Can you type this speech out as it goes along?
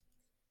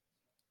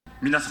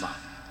皆様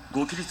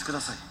ご起立く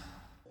ださい。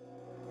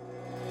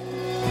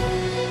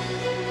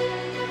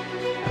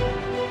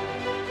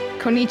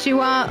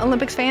 Konnichiwa,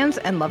 Olympics fans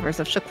and lovers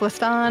of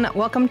Shuklistan.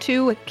 Welcome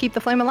to Keep the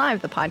Flame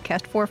Alive, the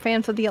podcast for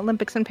fans of the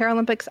Olympics and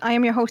Paralympics. I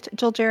am your host,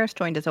 Jill Jarris,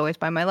 joined as always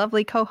by my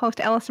lovely co-host,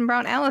 Allison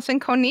Brown.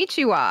 Allison,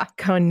 konnichiwa.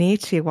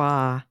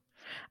 Konnichiwa.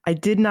 I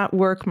did not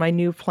work my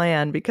new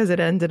plan because it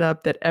ended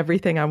up that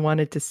everything I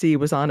wanted to see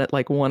was on at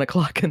like 1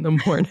 o'clock in the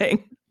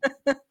morning.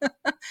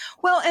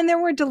 Well, and there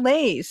were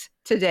delays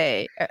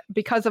today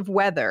because of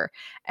weather,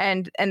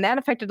 and that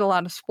affected a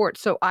lot of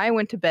sports. So I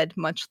went to bed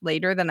much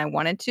later than I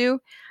wanted to.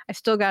 I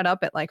still got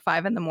up at like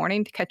 5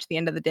 a.m. to catch the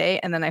end of the day,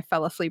 and then I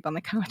fell asleep on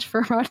the couch for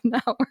about an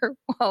hour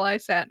while I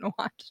sat and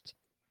watched.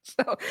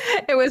 So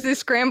it was a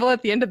scramble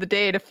at the end of the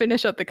day to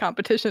finish up the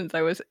competitions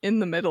I was in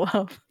the middle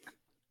of.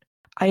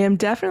 I am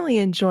definitely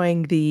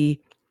enjoying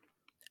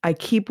I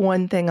keep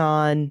one thing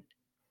on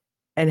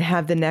and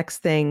have the next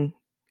thing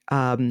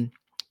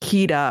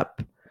keyed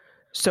up.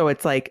 So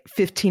it's like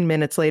 15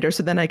 minutes later.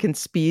 So then I can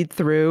speed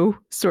through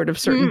sort of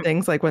certain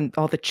things, like when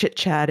all the chit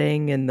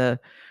chatting and the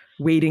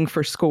waiting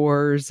for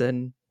scores.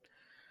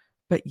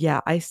 But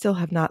yeah, I still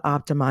have not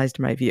optimized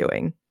my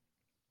viewing.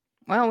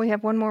 Well, we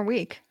have one more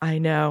week. I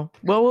know.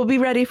 Well, we'll be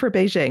ready for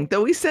Beijing,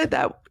 though we said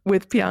that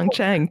with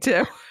Pyeongchang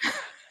too.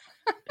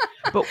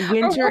 But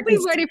winter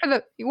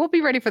we'll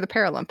be ready for the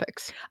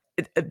Paralympics.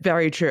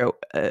 Very true.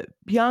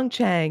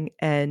 Pyeongchang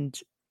and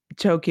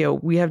Tokyo,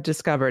 we have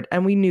discovered,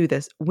 and we knew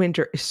this,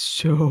 winter is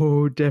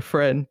so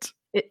different.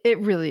 It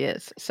really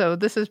is. So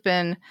this has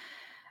been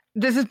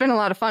a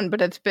lot of fun,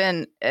 but it's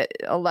been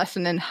a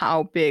lesson in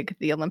how big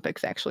the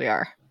Olympics actually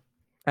are.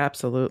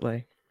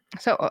 Absolutely.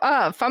 So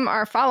from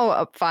our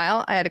follow-up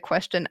file, I had a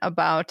question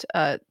about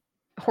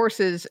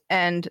horses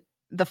and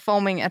the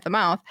foaming at the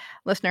mouth.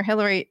 Listener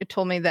Hillary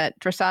told me that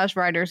dressage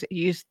riders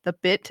use the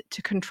bit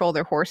to control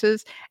their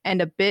horses,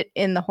 and a bit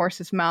in the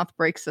horse's mouth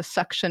breaks the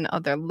suction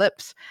of their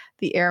lips.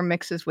 The air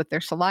mixes with their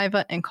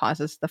saliva and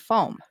causes the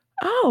foam.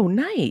 Oh,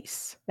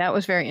 nice. That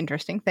was very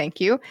interesting. Thank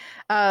you.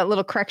 A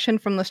little correction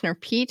from listener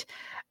Pete.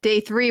 Day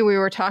 3, we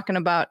were talking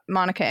about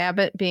Monica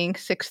Abbott being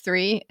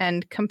 6'3"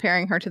 and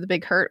comparing her to the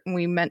Big Hurt. And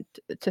we meant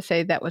to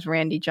say that was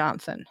Randy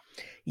Johnson.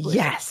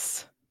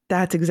 Yes,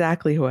 that's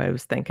exactly who I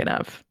was thinking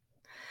of.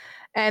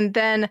 And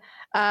then,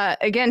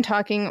 again,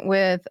 talking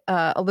with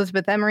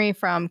Elizabeth Emery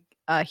from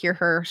Hear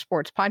Her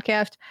Sports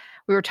podcast,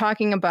 we were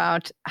talking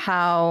about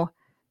how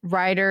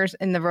riders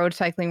in the road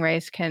cycling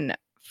race can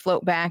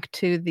float back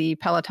to the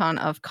peloton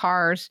of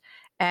cars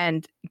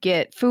and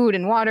get food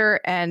and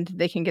water, and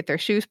they can get their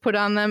shoes put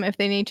on them if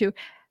they need to.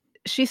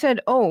 She said,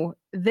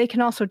 they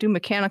can also do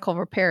mechanical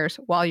repairs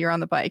while you're on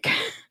the bike.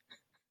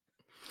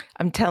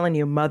 I'm telling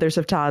you, mothers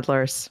of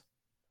toddlers.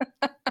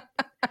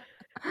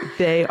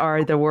 They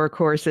are the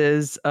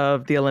workhorses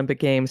of the Olympic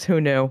Games.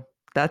 Who knew?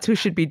 That's who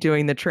should be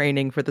doing the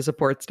training for the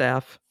support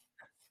staff.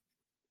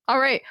 All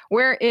right.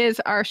 Where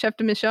is our chef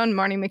de mission,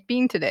 Marnie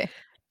McBean, today?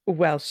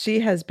 Well, she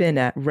has been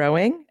at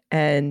rowing,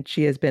 and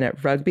she has been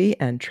at rugby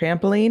and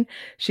trampoline.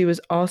 She was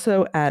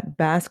also at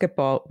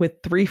basketball with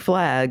 3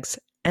 flags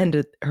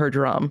and her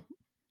drum.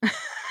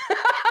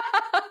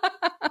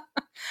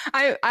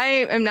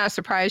 I am not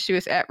surprised she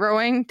was at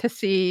rowing to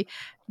see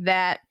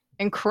that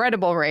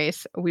incredible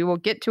race. We will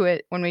get to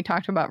it when we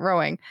talked about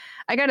rowing.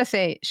 I gotta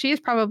say, she is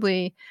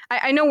probably,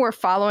 I know we're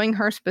following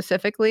her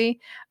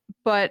specifically,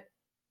 but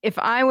if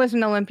I was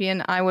an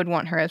Olympian, I would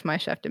want her as my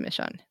chef de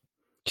mission.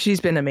 She's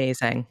been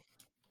amazing.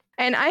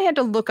 And I had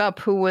to look up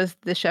who was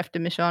the chef de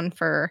mission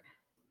for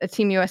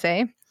Team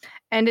USA.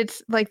 And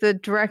it's like the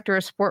director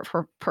of sport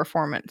for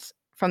performance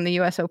from the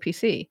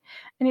USOPC.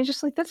 And you're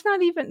just like, that's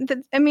not even,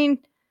 I mean,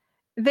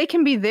 they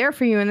can be there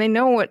for you and they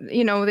know what,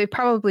 they've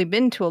probably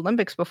been to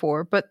Olympics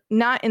before, but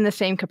not in the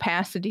same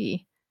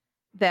capacity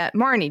that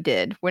Marnie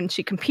did when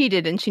she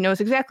competed, and she knows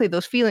exactly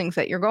those feelings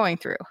that you're going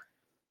through.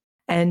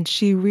 And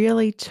she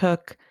really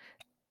took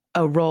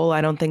a role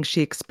I don't think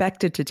she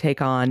expected to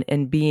take on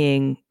in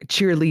being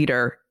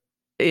cheerleader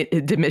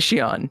de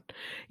mission.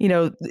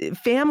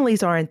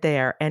 Families aren't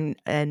there,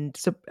 and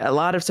so a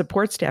lot of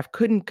support staff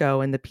couldn't go,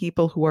 and the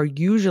people who are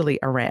usually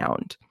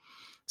around.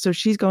 So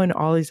she's going to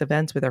all these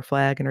events with her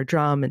flag and her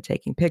drum and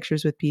taking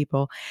pictures with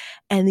people.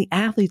 And the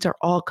athletes are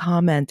all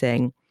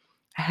commenting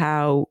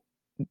how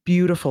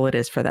beautiful it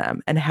is for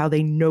them and how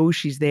they know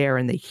she's there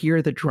and they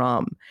hear the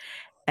drum.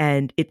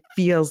 And it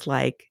feels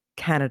like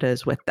Canada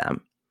is with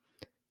them.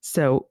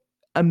 So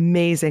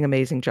amazing,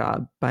 amazing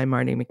job by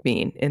Marnie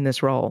McBean in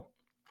this role.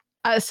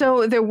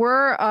 So there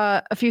were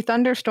a few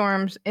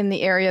thunderstorms in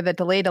the area that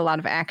delayed a lot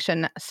of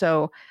action.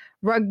 So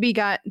rugby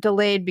got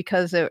delayed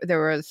because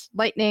there was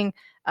lightning.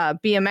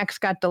 BMX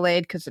got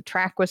delayed because the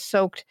track was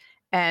soaked,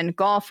 and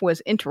golf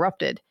was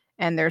interrupted.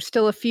 And there's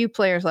still a few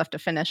players left to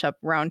finish up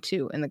round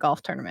 2 in the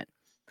golf tournament.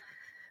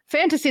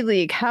 Fantasy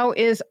League, how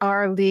is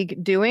our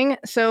league doing?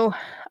 So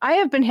I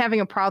have been having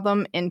a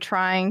problem in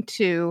trying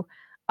to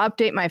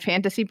update my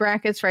fantasy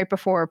brackets right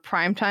before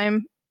prime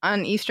time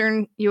on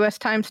Eastern US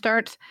time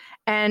starts,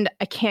 and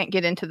I can't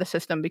get into the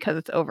system because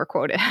it's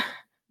overquoted.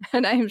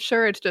 And I'm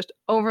sure it's just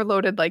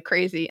overloaded like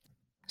crazy.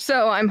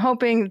 So I'm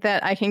hoping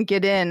that I can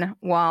get in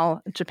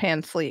while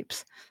Japan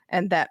sleeps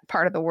and that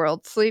part of the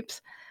world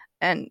sleeps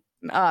and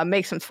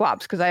make some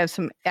swaps because I have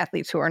some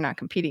athletes who are not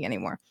competing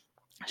anymore.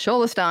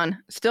 Sholastan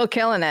still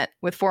killing it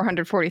with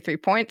 443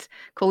 points.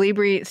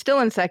 Colibri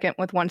still in second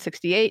with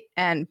 168.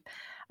 And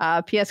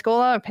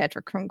Piascola,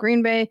 Patrick from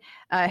Green Bay,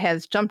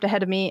 has jumped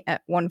ahead of me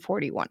at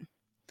 141.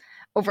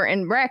 Over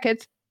in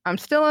brackets, I'm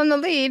still in the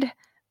lead,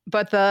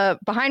 but the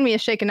behind me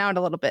is shaken out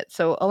a little bit.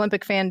 So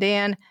Olympic Fan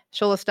Dan,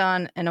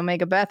 Sholastan, and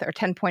Omega Beth are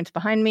 10 points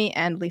behind me,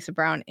 and Lisa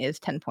Brown is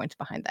 10 points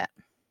behind that.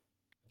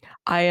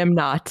 I am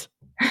not.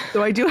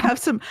 So I do have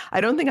some, I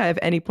don't think I have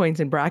any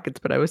points in brackets,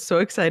 but I was so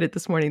excited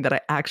this morning that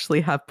I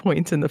actually have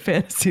points in the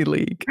fantasy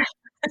league.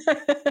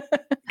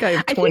 I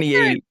have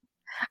 28.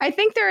 I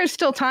think there is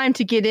still time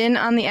to get in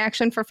on the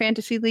action for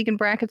Fantasy League and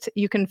brackets.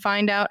 You can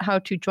find out how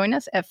to join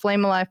us at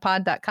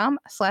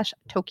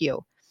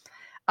flamealivepod.com/Tokyo.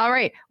 All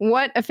right.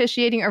 What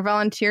officiating or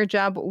volunteer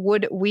job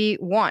would we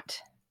want?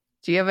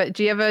 Do you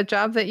have a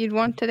job that you'd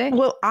want today?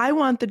 Well, I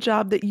want the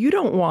job that you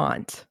don't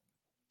want.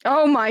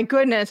 Oh my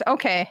goodness.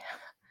 Okay.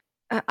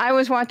 I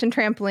was watching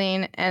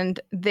trampoline and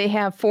they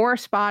have 4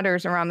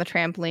 spotters around the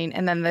trampoline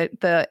and then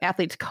the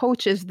athlete's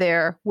coach is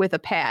there with a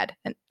pad.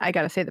 And I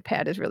got to say the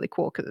pad is really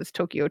cool because it's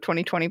Tokyo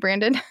 2020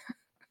 branded.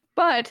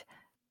 But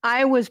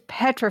I was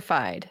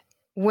petrified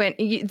when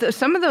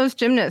some of those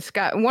gymnasts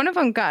one of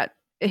them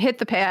hit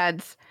the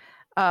pads.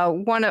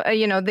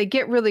 They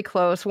get really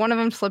close. One of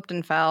them slipped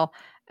and fell.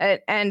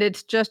 And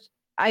it's just,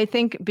 I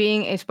think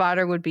being a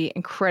spotter would be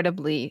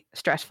incredibly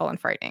stressful and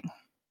frightening.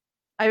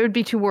 I would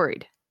be too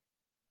worried.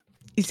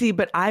 You see,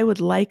 but I would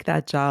like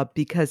that job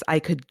because I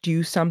could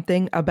do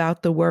something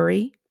about the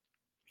worry.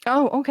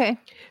 Oh, okay.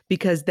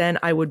 Because then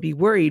I would be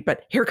worried,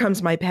 but here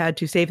comes my pad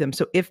to save them.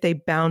 So if they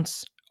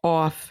bounce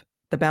off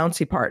the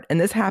bouncy part,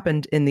 and this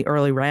happened in the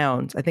early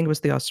rounds, I think it was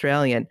the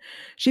Australian,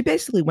 she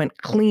basically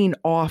went clean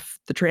off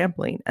the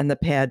trampoline and the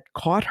pad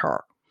caught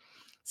her.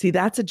 See,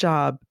 that's a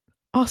job,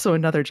 also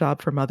another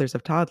job for mothers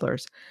of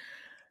toddlers,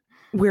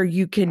 where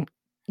you can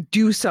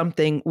do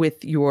something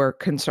with your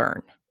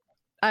concern.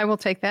 I will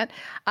take that.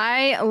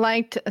 I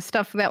liked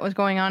stuff that was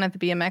going on at the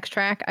BMX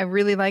track. I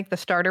really liked the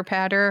starter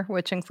patter,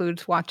 which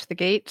includes Watch the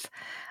Gates.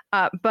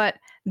 But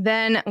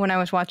then when I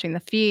was watching the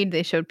feed,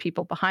 they showed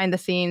people behind the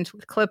scenes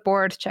with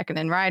clipboards, checking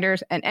in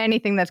riders, and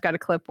anything that's got a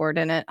clipboard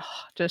in it,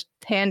 just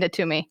hand it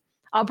to me.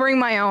 I'll bring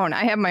my own.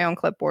 I have my own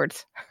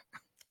clipboards.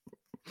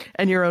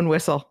 And your own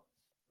whistle.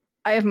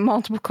 I have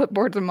multiple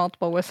clipboards and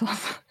multiple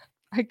whistles.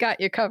 I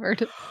got you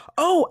covered.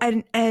 Oh,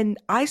 and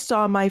I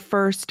saw my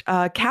first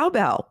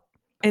cowbell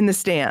in the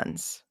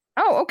stands.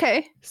 Oh,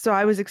 okay. So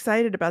I was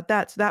excited about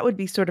that. So that would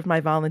be sort of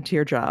my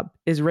volunteer job,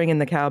 is ringing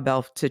the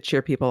cowbell to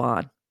cheer people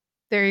on.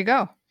 There you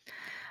go.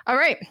 All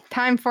right.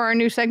 Time for our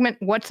new segment,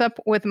 What's Up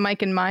with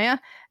Mike and Maya?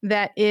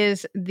 That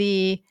is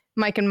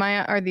Mike and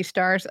Maya are the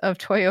stars of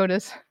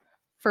Toyota's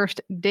first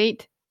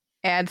date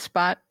ad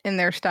spot in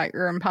their Start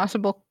Your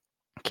Impossible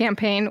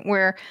campaign,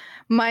 where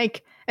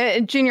Mike,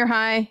 junior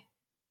high,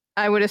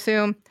 I would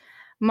assume,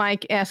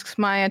 Mike asks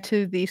Maya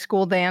to the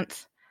school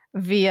dance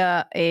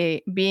via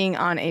being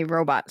on a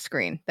robot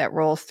screen that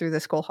rolls through the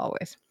school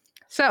hallways.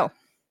 So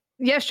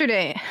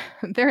yesterday,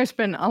 there has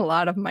been a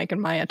lot of Mike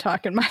and Maya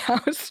talk in my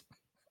house.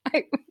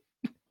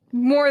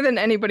 More than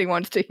anybody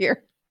wants to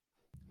hear.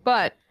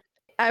 But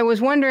I was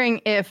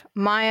wondering if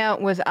Maya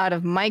was out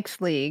of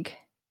Mike's league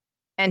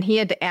and he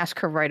had to ask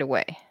her right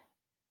away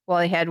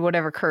while he had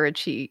whatever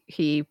courage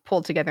he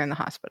pulled together in the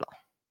hospital.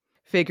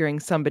 Figuring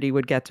somebody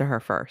would get to her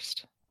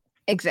first.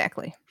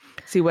 Exactly.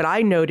 See, what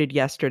I noted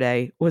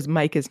yesterday was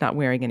Mike is not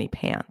wearing any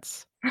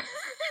pants.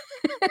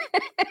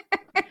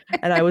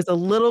 And I was a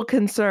little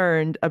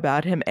concerned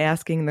about him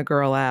asking the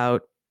girl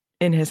out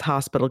in his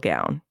hospital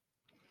gown.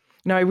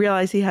 Now, I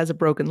realize he has a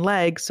broken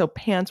leg, so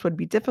pants would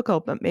be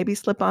difficult, but maybe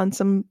slip on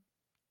some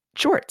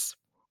shorts,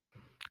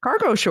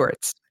 cargo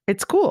shorts.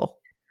 It's cool.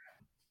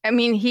 I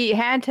mean, he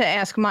had to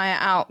ask Maya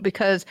out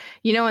because,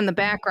 in the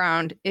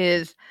background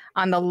is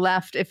on the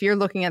left, if you're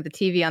looking at the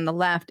TV on the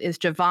left, is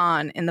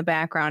Javon in the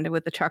background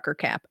with the trucker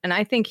cap. And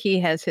I think he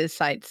has his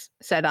sights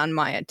set on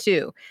Maya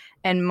too.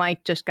 And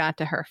Mike just got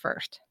to her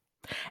first.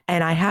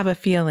 And I have a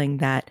feeling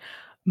that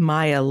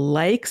Maya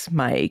likes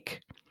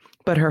Mike,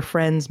 but her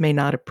friends may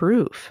not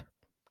approve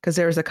because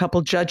there's a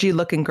couple judgy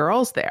looking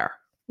girls there.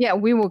 Yeah,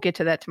 we will get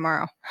to that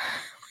tomorrow.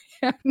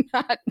 We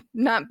have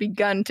not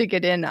begun to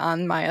get in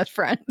on Maya's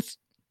friends.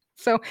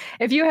 So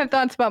if you have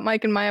thoughts about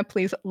Mike and Maya,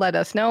 please let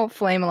us know,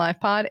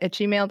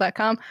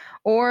 flamealivepod@gmail.com,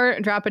 or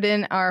drop it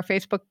in our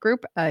Facebook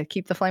group,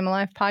 Keep the Flame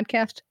Alive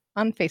Podcast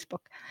on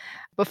Facebook.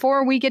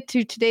 Before we get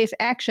to today's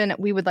action,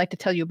 we would like to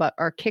tell you about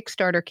our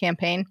Kickstarter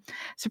campaign.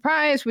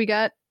 Surprise, we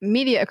got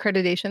media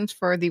accreditations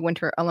for the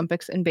Winter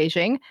Olympics in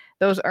Beijing.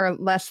 Those are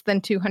less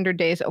than 200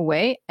 days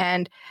away.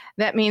 And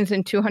that means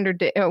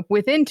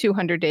within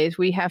 200 days,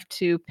 we have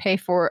to pay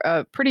for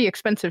a pretty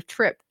expensive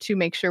trip to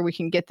make sure we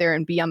can get there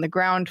and be on the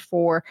ground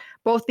for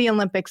both the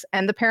Olympics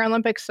and the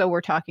Paralympics. So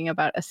we're talking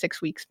about a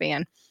 6-week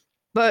span.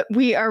 But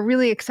we are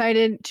really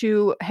excited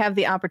to have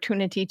the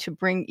opportunity to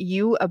bring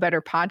you a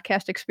better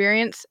podcast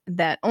experience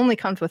that only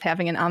comes with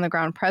having an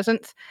on-the-ground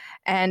presence.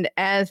 And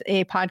as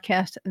a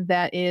podcast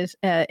that is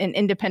an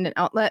independent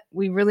outlet,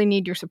 we really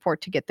need your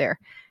support to get there.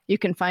 You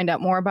can find out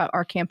more about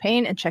our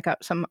campaign and check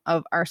out some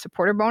of our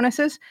supporter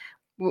bonuses.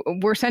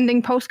 We're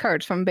sending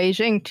postcards from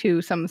Beijing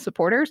to some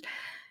supporters.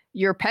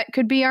 Your pet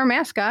could be our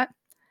mascot.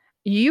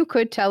 You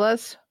could tell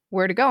us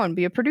where to go and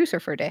be a producer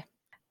for a day.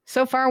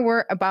 So far,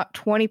 we're about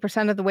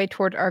 20% of the way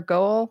toward our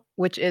goal,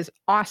 which is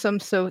awesome.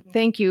 So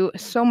thank you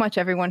so much,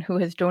 everyone who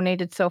has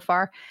donated so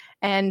far.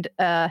 And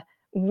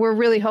we're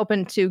really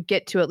hoping to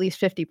get to at least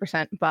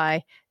 50%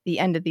 by the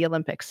end of the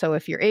Olympics. So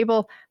if you're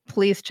able,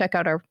 please check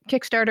out our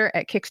Kickstarter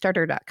at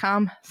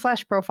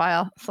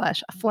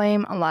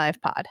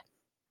kickstarter.com/profile/flamealivepod.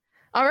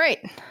 All right,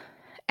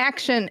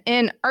 action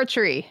in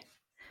archery.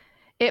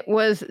 It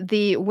was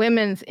the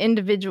women's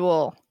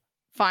individual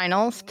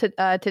finals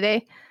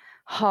today.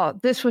 Oh,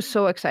 this was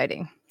so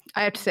exciting.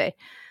 I have to say,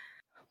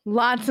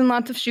 lots and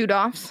lots of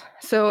shoot-offs.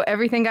 So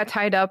everything got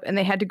tied up and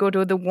they had to go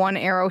to the one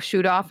arrow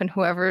shoot-off, and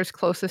whoever is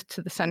closest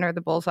to the center of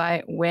the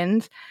bullseye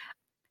wins.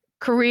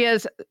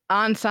 Korea's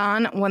An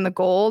San won the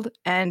gold,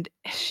 and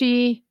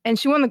she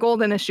won the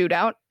gold in a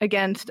shootout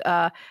against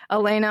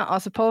Elena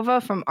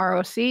Osipova from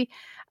ROC.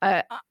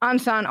 An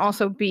San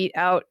also beat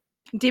out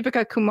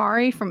Deepika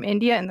Kumari from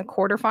India in the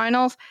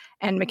quarterfinals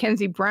and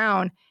Mackenzie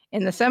Brown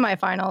in the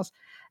semifinals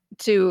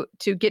to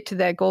get to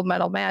that gold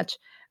medal match.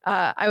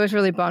 I was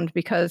really bummed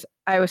because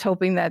I was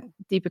hoping that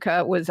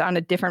Deepika was on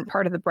a different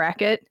part of the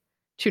bracket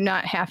to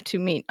not have to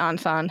meet An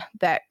San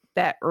that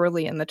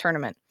early in the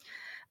tournament.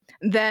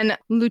 Then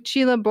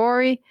Lucilla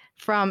Bori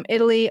from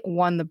Italy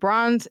won the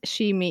bronze.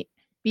 She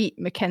beat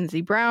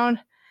Mackenzie Brown.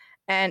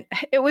 And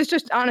it was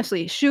just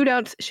honestly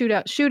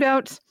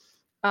shootouts.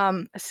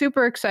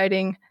 Super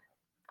exciting.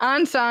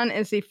 An San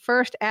is the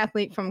first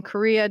athlete from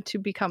Korea to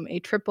become a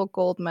triple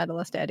gold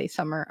medalist at a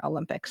Summer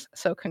Olympics.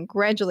 So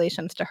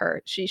congratulations to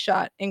her. She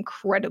shot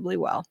incredibly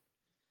well.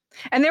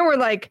 And there were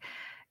like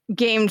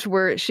games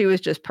where she was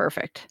just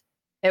perfect.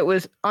 It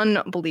was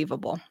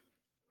unbelievable.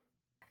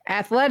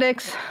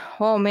 Athletics.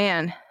 Oh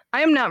man,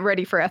 I am not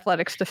ready for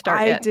athletics to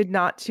start yet. I did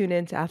not tune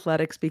into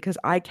athletics because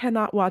I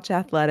cannot watch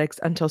athletics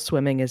until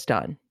swimming is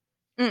done.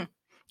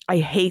 I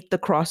hate the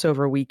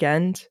crossover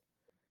weekend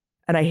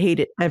and I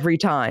hate it every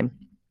time.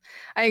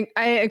 I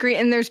agree.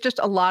 And there's just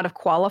a lot of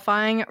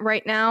qualifying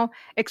right now,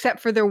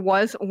 except for there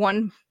was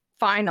one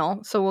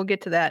final. So we'll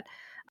get to that.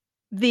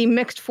 The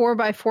mixed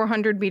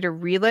 4x400 meter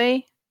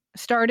relay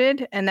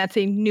started, and that's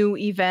a new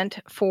event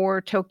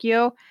for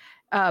Tokyo.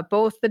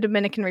 Both the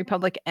Dominican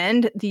Republic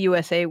and the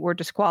USA were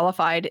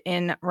disqualified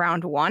in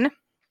round one,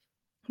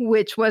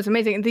 which was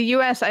amazing. The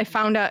US, I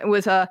found out, it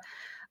was a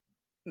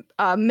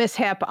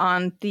mishap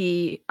on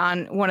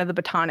one of the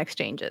baton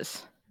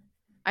exchanges.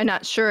 I'm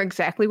not sure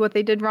exactly what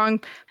they did wrong.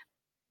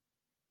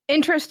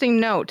 Interesting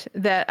note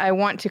that I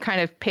want to kind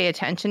of pay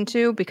attention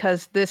to,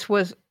 because this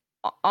was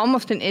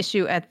almost an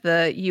issue at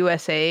the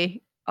USA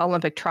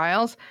Olympic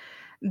trials.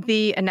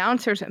 The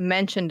announcers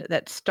mentioned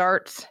that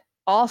starts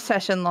all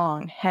session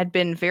long had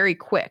been very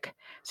quick.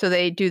 So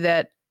they do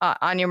that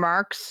on your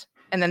marks,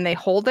 and then they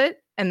hold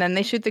it, and then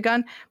they shoot the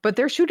gun. But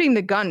they're shooting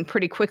the gun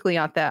pretty quickly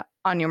at that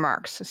on your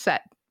marks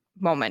set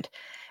moment.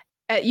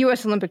 At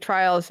U.S. Olympic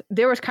trials,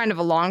 there was kind of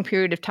a long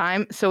period of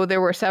time. So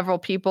there were several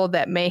people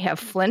that may have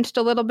flinched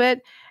a little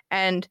bit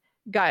and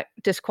got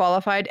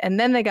disqualified. And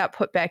then they got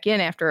put back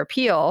in after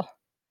appeal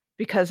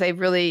because they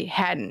really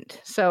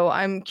hadn't. So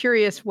I'm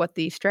curious what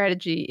the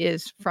strategy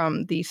is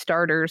from the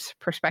starters'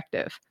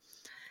 perspective.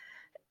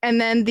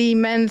 And then the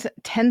men's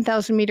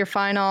 10,000 meter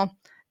final,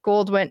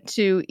 gold went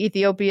to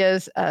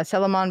Ethiopia's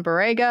Selemon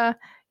Barega,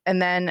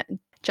 and then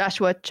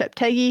Joshua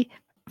Cheptegei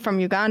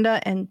from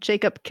Uganda and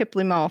Jacob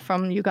Kiplimo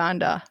from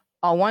Uganda.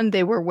 All won.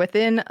 They were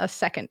within a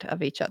second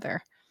of each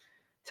other.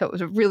 So it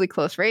was a really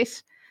close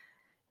race.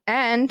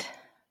 And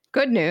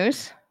good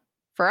news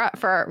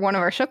for one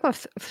of our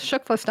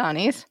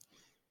Shuklistanis.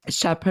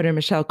 Shot putter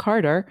Michelle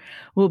Carter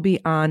will be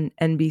on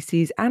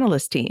NBC's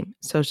analyst team.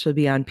 So she'll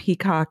be on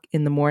Peacock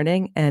in the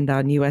morning and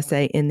on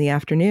USA in the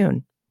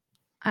afternoon.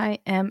 I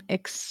am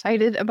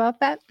excited about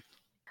that.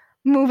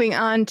 Moving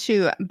on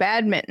to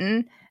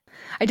badminton.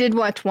 I did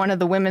watch one of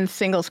the women's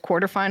singles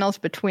quarterfinals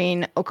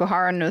between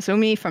Okuhara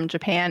Nozumi from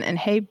Japan and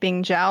He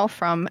Bingjiao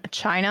from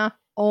China.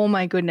 Oh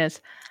my goodness.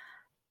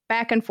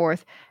 Back and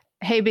forth.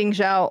 He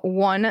Bingjiao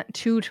won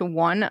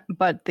 2-1,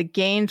 but the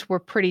games were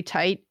pretty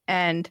tight,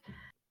 and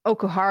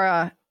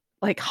Okuhara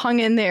hung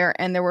in there,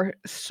 and there were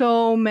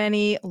so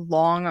many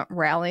long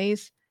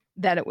rallies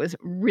that it was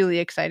really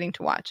exciting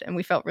to watch, and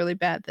we felt really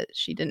bad that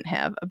she didn't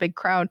have a big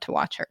crowd to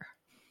watch her.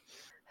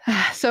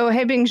 So He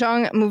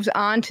Bingjiao moves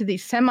on to the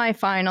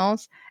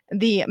semifinals.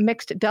 The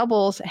mixed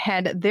doubles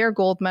had their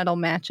gold medal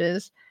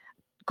matches.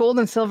 Gold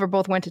and silver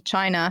both went to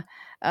China.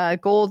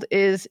 Gold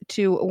is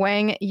to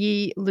Wang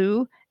Yi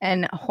Lu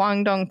and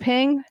Huang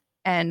Dongping,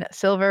 and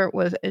silver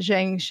was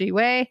Zheng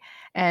Xiwei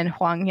and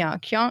Huang Ya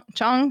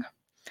Chang.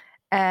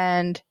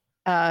 And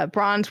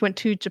bronze went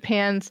to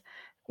Japan's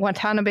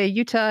Watanabe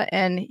Yuta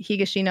and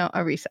Higashino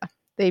Arisa.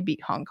 They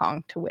beat Hong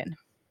Kong to win.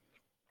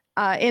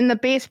 In the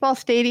baseball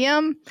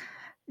stadium,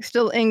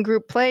 still in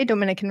group play,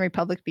 Dominican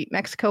Republic beat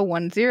Mexico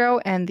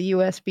 1-0, and the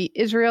U.S. beat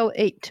Israel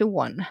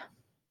 8-1.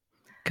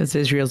 Because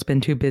Israel's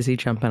been too busy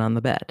jumping on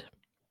the bed.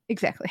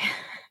 Exactly.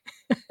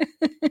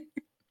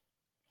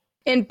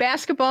 In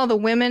basketball, the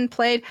women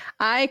played.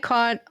 I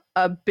caught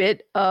a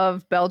bit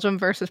of Belgium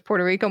versus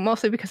Puerto Rico,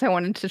 mostly because I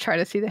wanted to try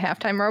to see the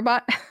halftime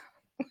robot,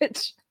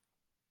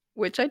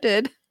 which I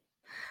did.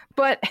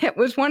 But it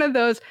was one of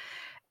those,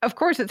 of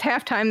course, it's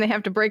halftime. They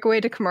have to break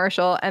away to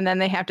commercial, and then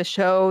they have to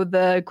show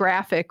the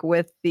graphic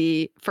with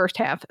the first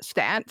half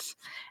stats.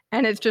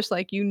 And it's just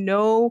like,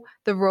 the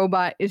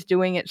robot is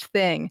doing its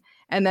thing.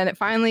 And then it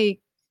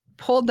finally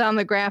pulled down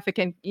the graphic,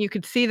 and you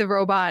could see the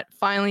robot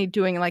finally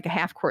doing like a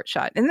half court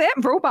shot. And that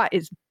robot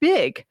is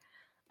big.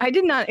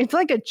 It's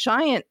like a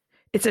giant.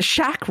 It's a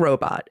Shaq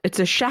robot. It's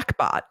a Shaq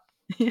bot.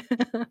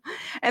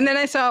 And then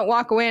I saw it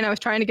walk away, and I was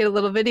trying to get a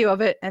little video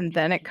of it, and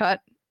then it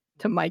cut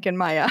to Mike and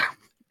Maya.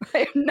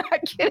 I'm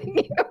not kidding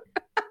you.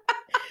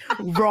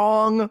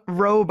 Wrong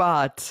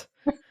robot.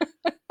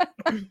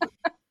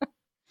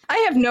 I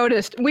have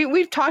noticed,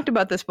 we've talked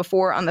about this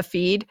before on the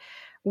feed,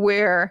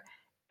 where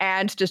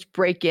ads just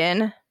break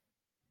in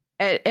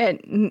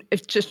and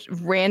it's just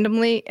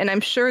randomly. And I'm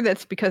sure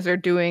that's because they're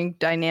doing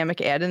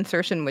dynamic ad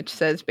insertion, which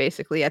says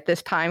basically at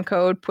this time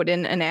code, put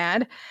in an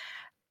ad.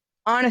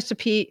 Honest to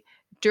Pete,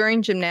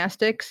 during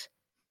gymnastics,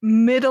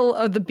 middle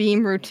of the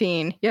beam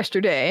routine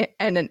yesterday,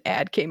 and an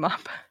ad came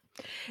up.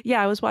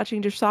 Yeah, I was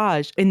watching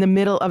dressage in the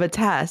middle of a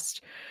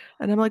test,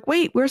 and I'm like,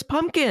 wait, where's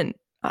Pumpkin?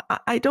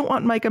 I don't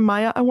want Mike and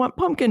Maya. I want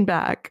Pumpkin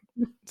back.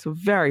 So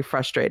very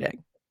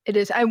frustrating. It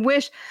is. I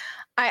wish,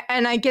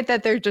 I get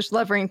that they're just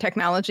leveraging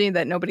technology,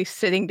 that nobody's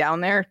sitting down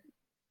there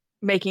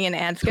making an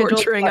ad schedule.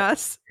 Torturing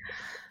us.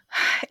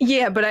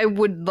 Yeah, but I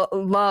would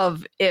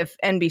love if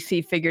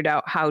NBC figured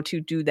out how to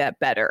do that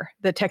better.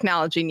 The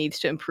technology needs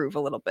to improve a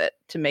little bit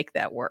to make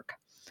that work.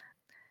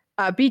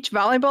 Beach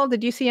volleyball.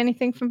 Did you see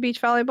anything from beach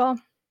volleyball?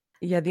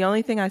 Yeah, the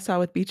only thing I saw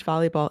with beach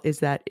volleyball is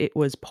that it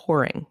was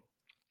pouring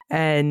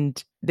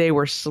and they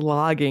were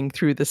slogging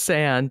through the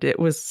sand. It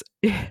was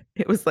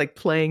like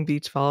playing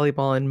beach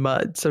volleyball in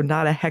mud. So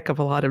not a heck of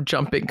a lot of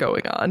jumping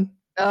going on.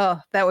 Oh,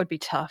 that would be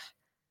tough.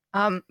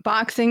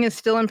 Boxing is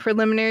still in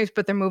preliminaries,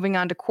 but they're moving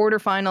on to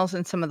quarterfinals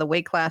in some of the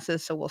weight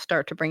classes. So we'll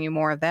start to bring you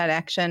more of that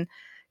action.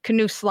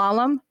 Canoe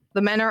slalom.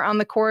 The men are on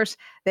the course.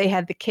 They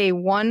had the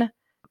K1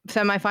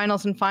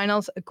 semifinals and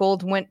finals.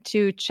 Gold went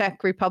to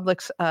Czech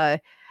Republic's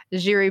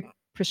Jiří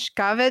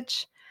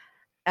Prškovič.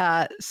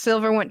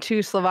 Silver went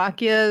to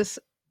Slovakia's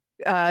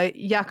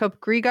Jakub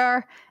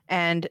Grigar,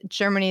 and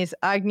Germany's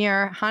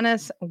Agnier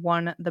Hannes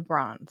won the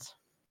bronze.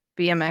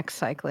 BMX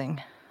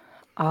cycling.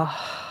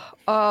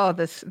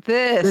 This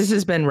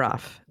has been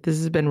rough. This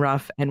has been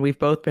rough, and we've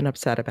both been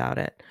upset about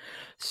it.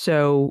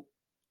 So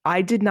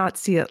I did not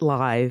see it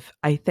live.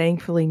 I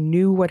thankfully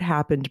knew what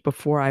happened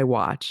before I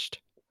watched.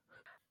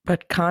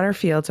 But Connor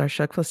Fields, our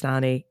Ashok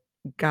Flastani,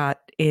 got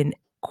in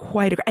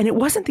and it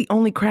wasn't the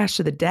only crash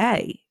of the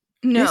day.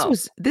 No.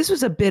 This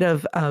was a bit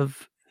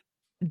of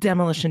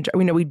demolition.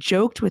 We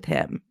joked with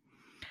him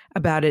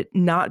about it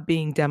not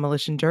being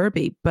demolition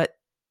derby, but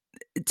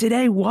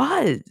today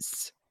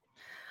was.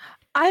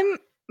 I'm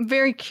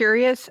very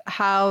curious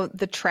how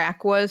the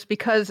track was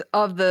because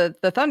of the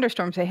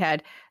thunderstorms they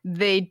had.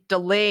 They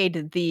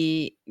delayed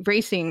the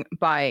racing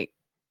by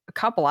a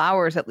couple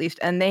hours at least,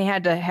 and they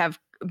had to have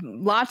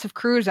lots of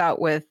crews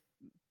out with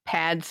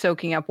pads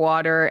soaking up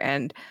water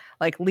and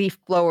like leaf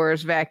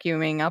blowers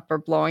vacuuming up or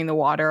blowing the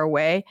water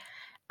away.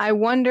 I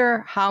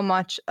wonder how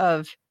much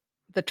of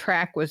the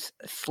track was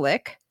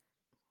slick.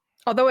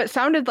 Although it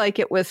sounded like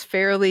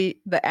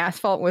the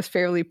asphalt was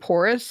fairly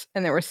porous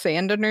and there was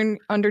sand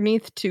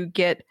underneath to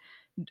get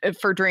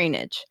for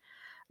drainage.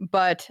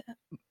 But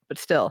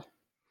still,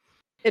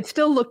 it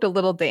still looked a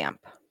little damp.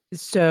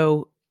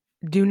 So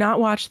do not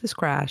watch this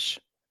crash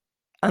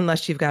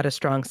unless you've got a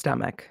strong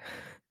stomach,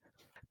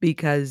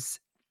 because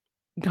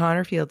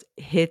Connor Fields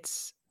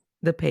hits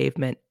the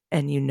pavement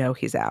and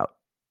he's out.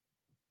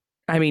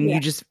 I mean,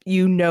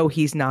 yeah.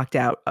 He's knocked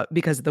out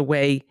because of the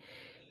way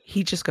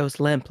he just goes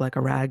limp like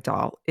a rag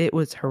doll. It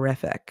was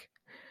horrific.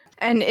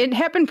 And it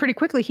happened pretty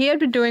quickly. He had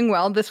been doing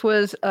well. This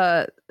was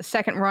a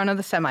second run of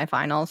the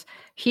semifinals.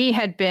 He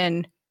had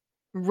been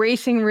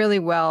racing really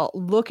well,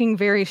 looking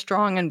very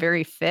strong and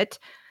very fit.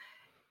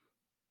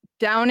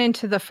 Down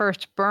into the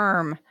first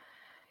berm,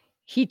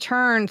 he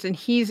turns and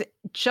he's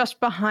just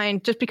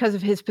behind, just because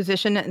of his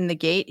position in the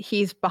gate,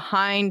 he's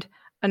behind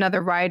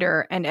another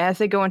rider. And as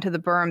they go into the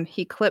berm,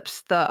 he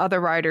clips the other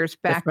rider's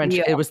back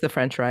wheel. It was the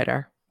French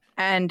rider.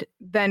 And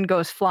then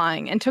goes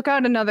flying and took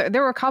out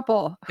there were a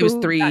couple. It was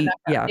three.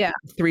 Yeah.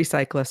 3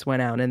 cyclists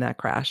went out in that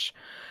crash.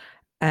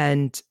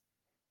 And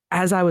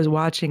as I was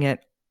watching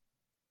it,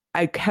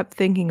 I kept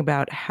thinking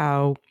about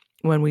how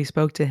when we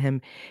spoke to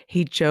him,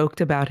 he joked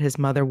about his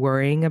mother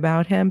worrying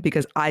about him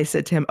because I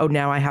said to him, "Oh,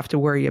 now I have to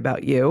worry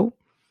about you."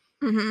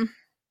 Mm-hmm.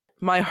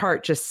 My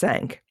heart just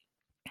sank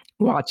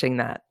watching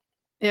that.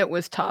 It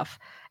was tough.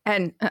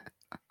 And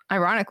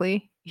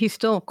ironically, he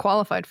still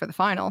qualified for the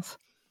finals,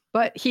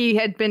 but he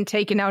had been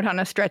taken out on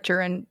a stretcher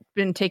and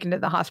been taken to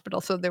the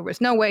hospital. So there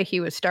was no way he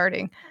was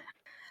starting.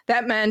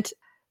 That meant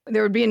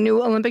there would be a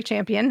new Olympic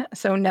champion.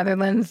 So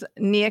Netherlands'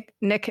 Nick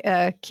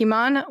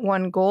Kieman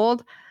won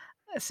gold.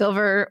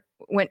 Silver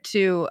went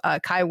to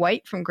Kai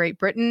White from Great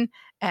Britain,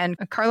 and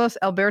Carlos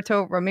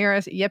Alberto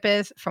Ramirez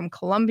Yepes from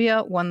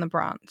Colombia won the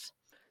bronze.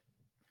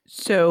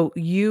 So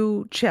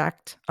you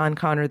checked on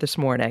Connor this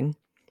morning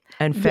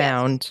and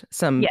found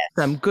some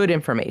good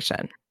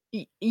information.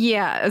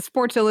 Yeah,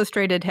 Sports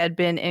Illustrated had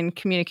been in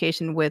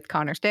communication with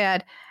Connor's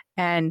dad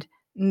and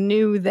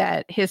knew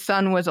that his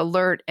son was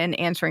alert and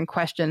answering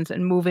questions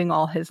and moving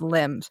all his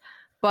limbs,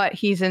 but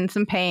he's in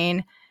some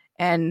pain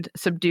and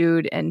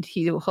subdued, and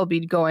he'll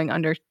be going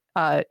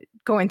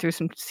through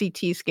some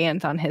CT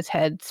scans on his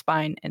head,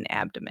 spine, and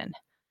abdomen.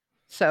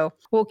 So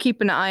we'll keep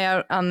an eye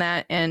out on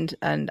that and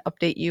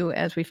update you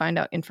as we find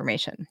out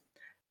information.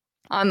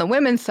 On the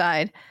women's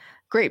side,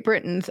 Great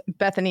Britain's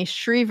Bethany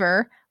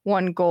Shriver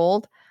won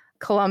gold.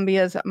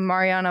 Colombia's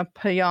Mariana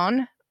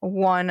Payon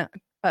won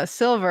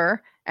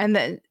silver, and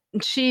then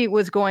she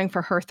was going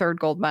for her third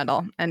gold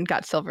medal and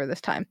got silver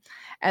this time.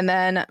 And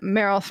then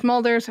Meryl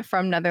Smulders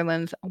from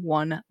Netherlands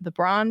won the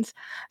bronze.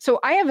 So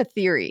I have a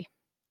theory,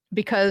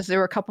 because there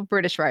were a couple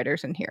British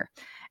riders in here,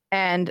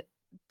 and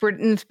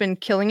Britain's been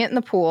killing it in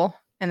the pool,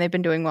 and they've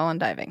been doing well in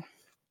diving.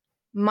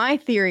 My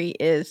theory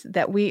is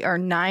that we are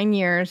 9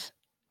 years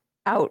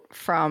out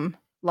from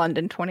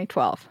London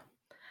 2012.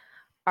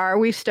 Are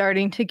we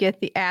starting to get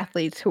the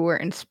athletes who were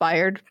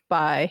inspired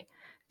by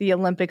the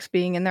Olympics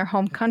being in their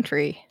home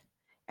country,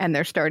 and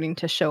they're starting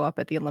to show up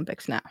at the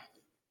Olympics now?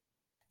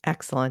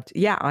 Excellent.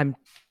 Yeah,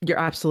 you're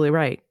absolutely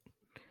right.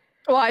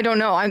 Well, I don't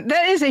know.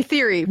 That is a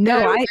theory.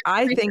 No,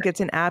 I think it's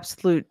an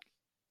absolute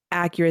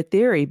accurate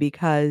theory,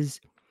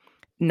 because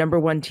number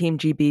one, Team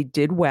GB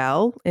did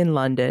well in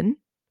London.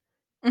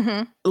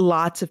 Mm-hmm.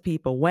 Lots of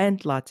people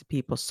went, lots of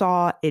people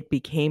saw. It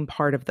became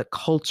part of the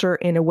culture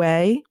in a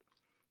way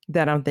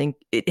that I don't think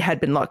it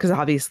had been lost, because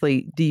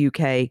obviously the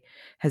UK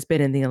has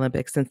been in the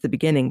Olympics since the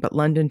beginning, but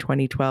London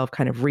 2012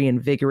 kind of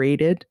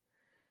reinvigorated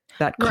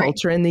that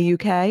culture in the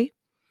UK.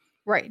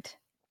 Right.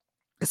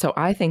 So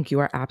I think you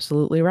are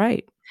absolutely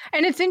right.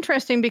 And it's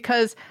interesting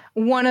because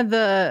one of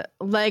the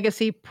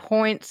legacy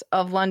points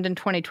of London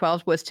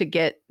 2012 was to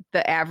get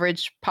the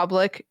average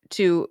public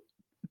to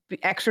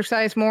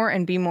exercise more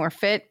and be more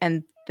fit.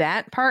 And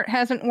that part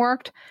hasn't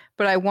worked.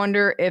 But I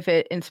wonder if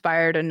it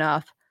inspired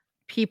enough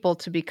people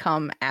to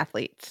become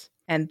athletes,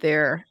 and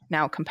they're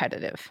now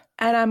competitive.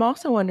 And I'm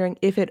also wondering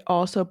if it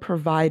also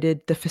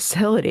provided the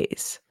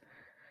facilities.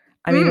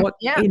 I mean,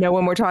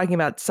 when we're talking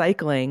about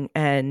cycling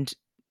and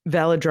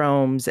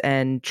velodromes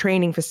and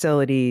training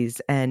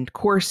facilities and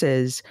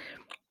courses,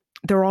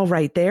 they're all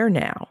right there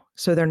now.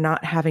 So they're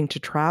not having to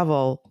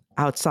travel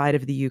outside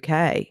of the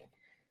UK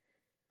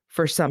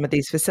for some of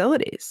these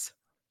facilities.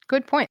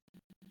 Good point.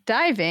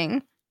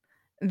 Diving,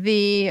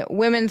 the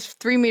women's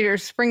 3-meter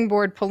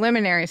springboard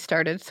preliminary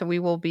started, so we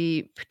will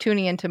be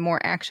tuning into more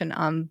action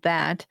on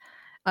that.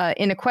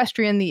 In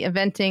equestrian, the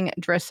eventing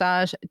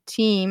dressage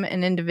team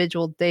and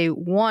individual day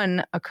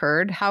 1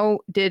 occurred. How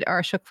did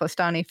our Ashok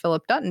Flastani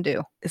Philip Dutton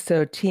do?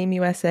 So Team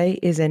USA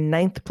is in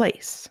 9th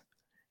place.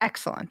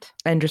 Excellent.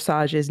 And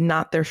dressage is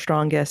not their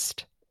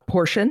strongest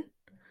portion.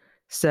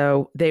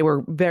 So they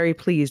were very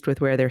pleased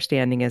with where their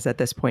standing is at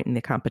this point in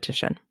the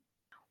competition.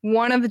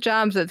 One of the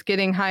jobs that's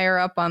getting higher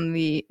up on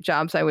the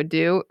jobs I would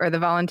do are the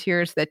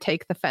volunteers that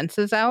take the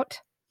fences out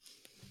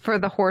for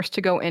the horse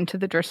to go into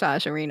the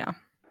dressage arena.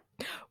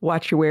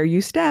 Watch where you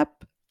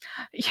step.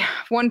 Yeah,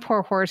 one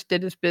poor horse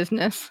did his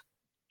business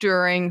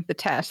during the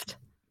test.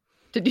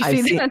 Did you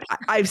see that?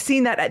 I've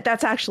seen that.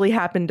 That's actually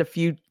happened a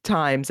few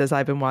times as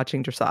I've been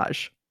watching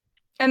dressage.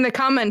 And the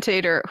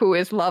commentator, who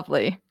is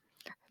lovely,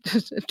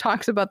 just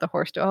talks about the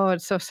horse. Oh,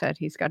 it's so sad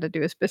he's got to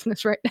do his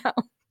business right now.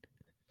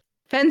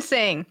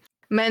 Fencing.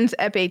 Men's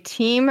épée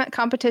team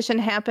competition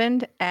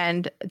happened,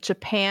 and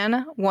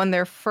Japan won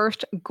their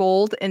first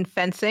gold in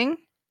fencing.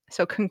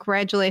 So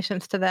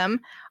congratulations to them.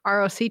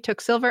 ROC took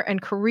silver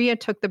and Korea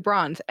took the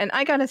bronze. And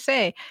I got to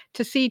say,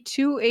 to see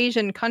 2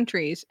 Asian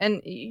countries,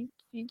 and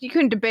you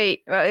can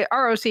debate,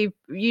 ROC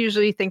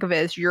usually think of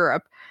it as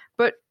Europe,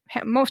 but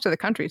most of the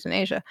countries in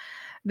Asia,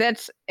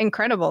 that's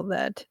incredible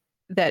that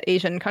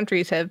Asian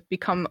countries have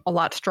become a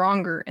lot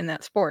stronger in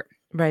that sport.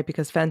 Right,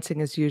 because fencing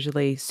is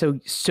usually so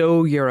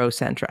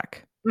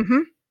Eurocentric.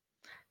 Mm-hmm.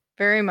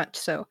 Very much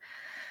so.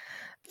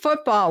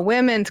 Football,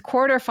 women's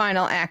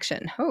quarterfinal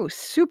action. Oh,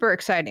 super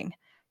exciting.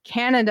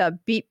 Canada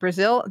beat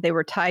Brazil. They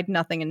were tied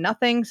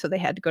 0-0, so they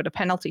had to go to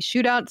penalty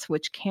shootouts,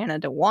 which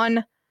Canada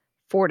won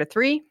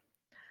 4-3.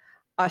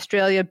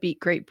 Australia beat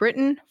Great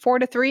Britain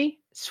 4-3.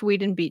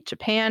 Sweden beat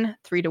Japan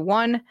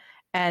 3-1.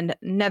 And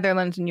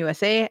Netherlands and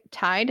USA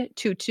tied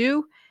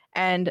 2-2.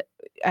 And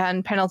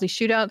on penalty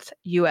shootouts,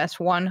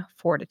 US won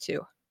 4-2.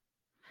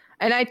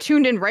 And I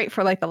tuned in right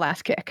for the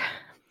last kick.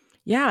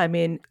 Yeah, I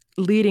mean,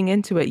 leading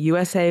into it,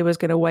 USA was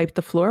going to wipe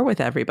the floor with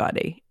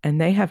everybody,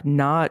 and they have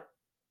not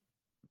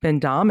been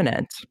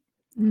dominant.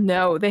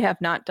 No, they have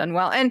not done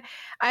well. And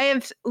I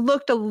have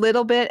looked a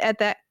little bit at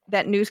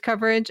that news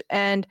coverage,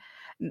 and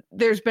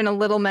there's been a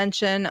little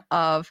mention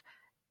of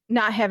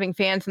not having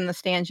fans in the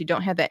stands. You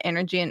don't have that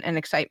energy and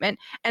excitement.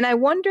 And I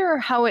wonder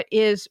how it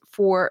is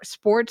for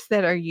sports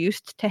that are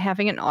used to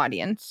having an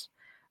audience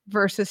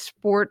versus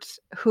sports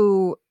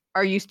who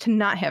are used to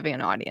not having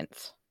an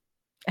audience.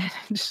 And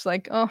just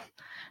like, oh,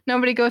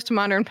 nobody goes to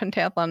modern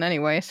pentathlon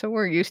anyway, so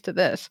we're used to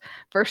this,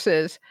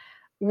 versus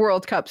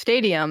World Cup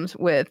stadiums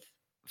with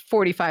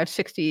 45,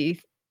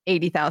 60,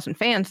 80,000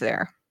 fans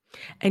there.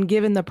 And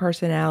given the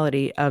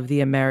personality of the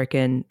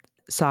American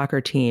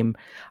soccer team,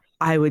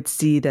 I would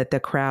see that the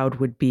crowd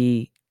would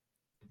be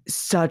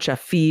such a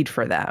feed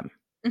for them.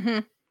 Mm-hmm.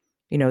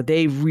 You know,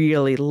 they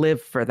really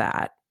live for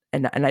that.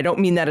 And I don't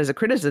mean that as a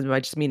criticism. I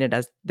just mean it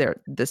as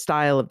the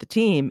style of the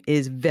team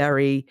is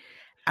very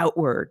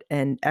outward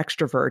and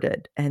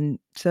extroverted. And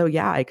so,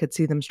 yeah, I could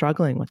see them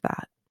struggling with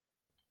that.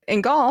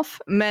 In golf,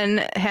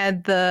 men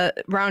had the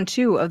round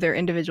 2 of their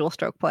individual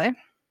stroke play.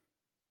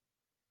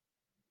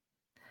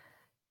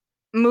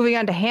 Moving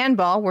on to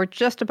handball, we're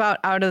just about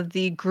out of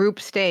the group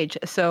stage.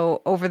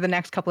 So over the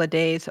next couple of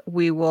days,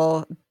 we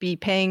will be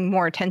paying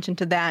more attention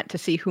to that to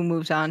see who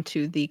moves on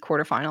to the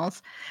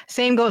quarterfinals.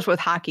 Same goes with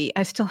hockey.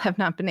 I still have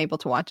not been able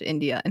to watch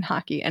India in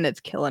hockey, and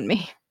it's killing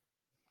me.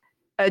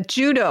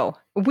 Judo.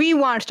 We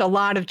watched a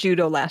lot of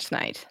judo last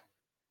night.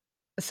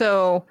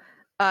 So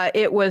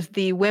it was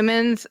the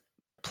women's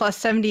plus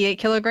 78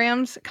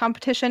 kilograms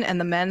competition and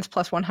the men's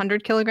plus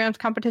 100 kilograms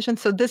competition.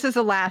 So this is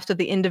the last of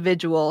the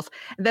individuals.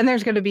 Then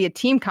there's going to be a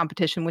team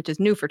competition, which is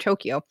new for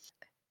Tokyo.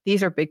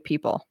 These are big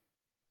people.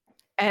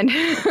 And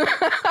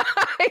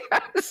I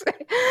gotta say,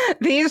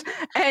 these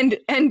and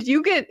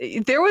you get,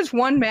 there was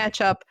one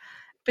matchup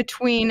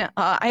between,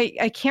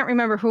 I can't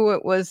remember who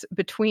it was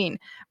between,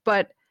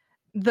 but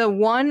the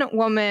one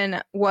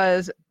woman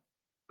was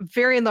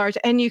very large,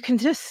 and you can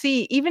just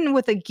see, even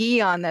with a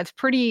gi on that's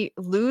pretty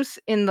loose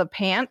in the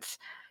pants,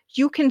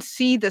 you can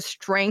see the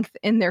strength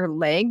in their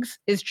legs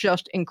is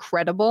just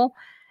incredible.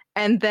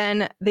 And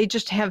then they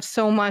just have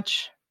so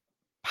much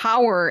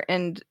power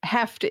and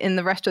heft in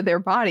the rest of their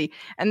body.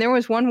 And there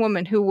was one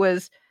woman who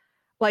was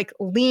like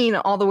lean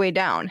all the way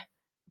down,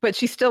 but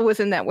she still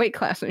was in that weight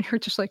class. And you're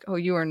just like, oh,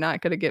 you are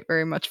not going to get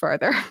very much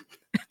farther.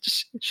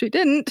 She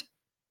didn't.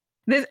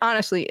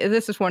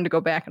 This is one to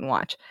go back and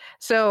watch.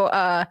 So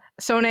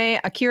Sone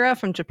Akira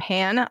from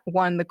Japan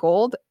won the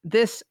gold.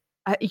 This,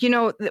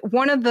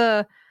 one of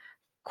the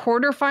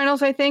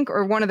quarterfinals, I think,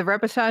 or one of the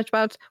repechage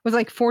bouts was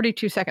like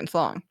 42 seconds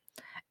long.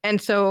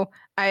 And so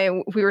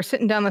we were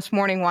sitting down this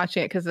morning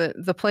watching it because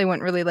the play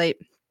went really late.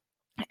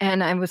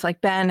 And I was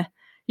like, Ben,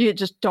 you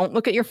just don't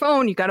look at your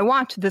phone. You got to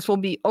watch. This will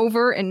be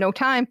over in no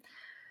time.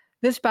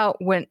 This bout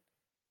went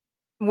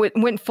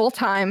full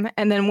time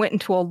and then went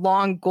into a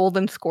long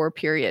golden score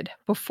period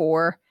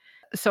before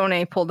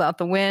Sone pulled out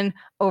the win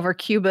over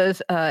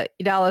Cuba's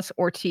Idalis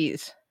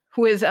Ortiz,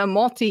 who is a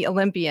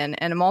multi-Olympian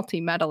and a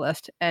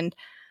multi-medalist. And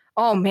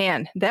oh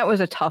man, that was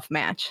a tough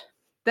match.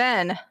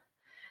 Then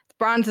the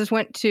bronzes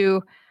went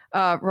to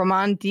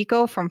Romane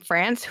Dico from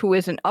France, who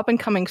is an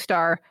up-and-coming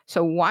star.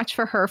 So watch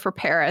for her for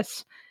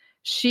Paris.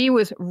 She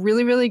was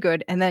really, really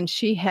good. And then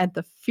she had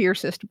the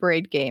fiercest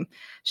braid game.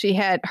 She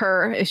had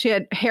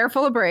hair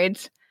full of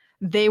braids.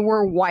 They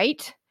were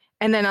white.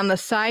 And then on the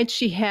side,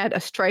 she had a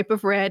stripe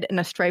of red and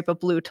a stripe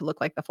of blue to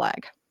look like the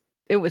flag.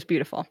 It was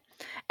beautiful.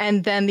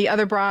 And then the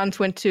other bronze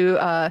went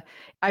to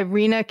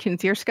Irina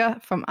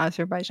Kinzierska from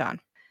Azerbaijan.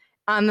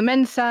 On the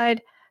men's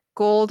side,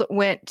 gold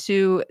went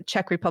to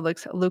Czech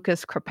Republic's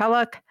Lukas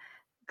Krapelak.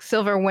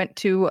 Silver went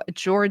to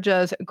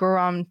Georgia's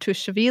Goram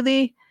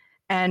Tushvili.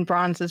 And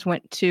bronzes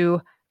went to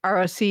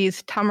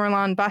ROC's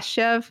Tamerlan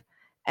Bashev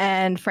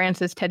and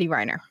France's Teddy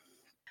Riner.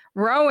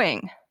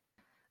 Rowing.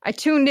 I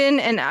tuned in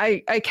and I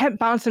kept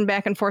bouncing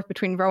back and forth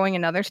between rowing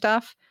and other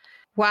stuff.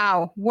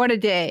 Wow, what a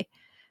day.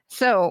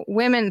 So,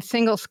 women's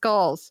single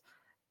sculls.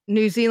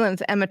 New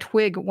Zealand's Emma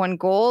Twigg won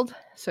gold.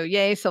 So,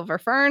 yay, Silver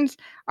Ferns.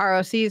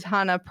 ROC's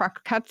Hanna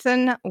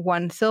Prokatsen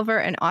won silver,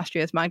 and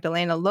Austria's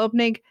Magdalena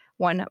Lobnig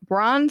won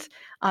bronze.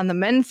 On the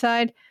men's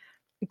side,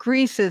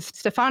 Greece's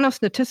Stefanos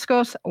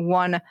Natiskos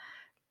won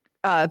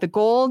the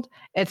gold.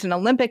 It's an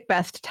Olympic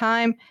best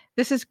time.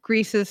 This is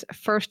Greece's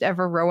first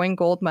ever rowing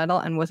gold medal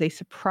and was a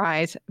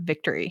surprise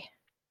victory.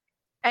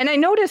 And I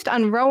noticed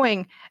on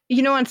rowing,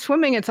 on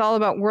swimming, it's all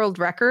about world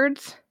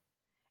records.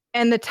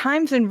 And the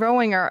times in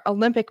rowing are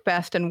Olympic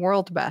best and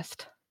world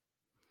best.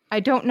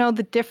 I don't know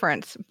the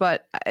difference,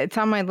 but it's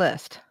on my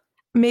list.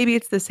 Maybe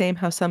it's the same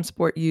how some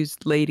sport use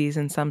ladies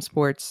and some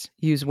sports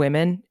use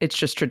women. It's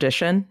just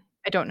tradition.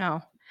 I don't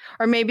know.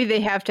 Or maybe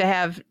they have to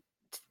have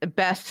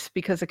bests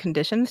because the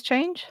conditions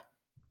change.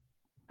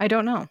 I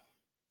don't know.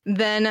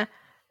 Then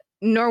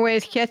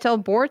Norway's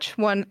Kjetil Borch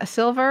won a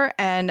silver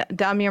and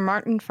Damir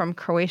Martin from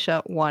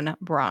Croatia won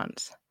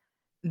bronze.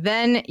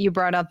 Then you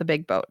brought out the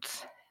big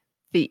boats,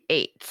 the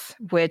eights,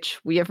 which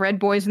we have red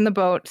boys in the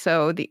boat.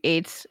 So the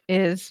eights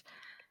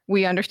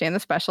we understand the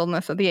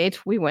specialness of the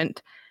eights. We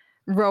went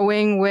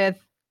rowing with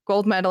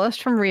gold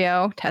medalist from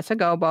Rio, Tessa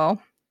Gobo.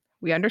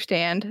 We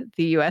understand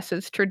the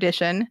U.S.'s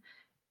tradition.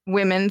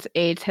 Women's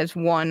eight has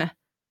won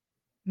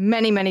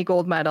many, many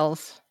gold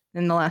medals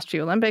in the last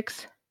few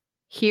Olympics.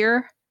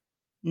 Here,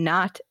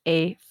 not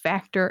a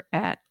factor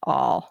at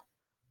all.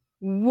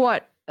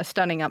 What a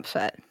stunning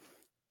upset.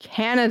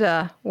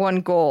 Canada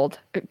won gold.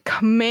 A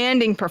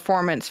commanding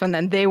performance from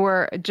them. They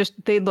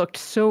looked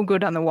so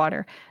good on the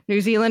water.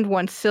 New Zealand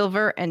won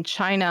silver and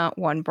China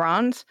won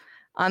bronze.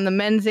 On the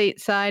men's eight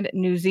side,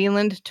 New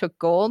Zealand took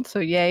gold. So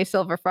yay,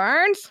 Silver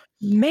Ferns.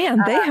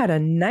 Man, they had a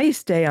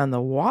nice day on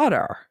the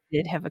water.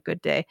 Did have a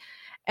good day.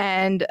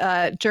 And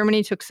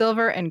Germany took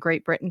silver and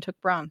Great Britain took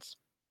bronze.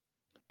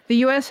 The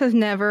U.S. has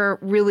never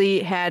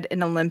really had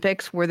an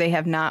Olympics where they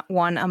have not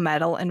won a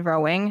medal in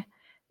rowing.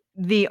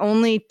 The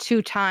only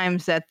two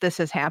times that this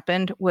has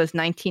happened was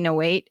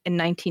 1908 and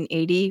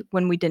 1980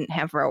 when we didn't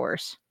have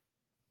rowers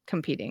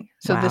competing.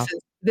 So Wow.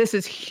 this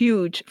is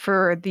huge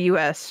for the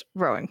U.S.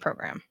 rowing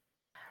program.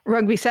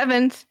 Rugby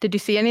sevens, did you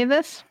see any of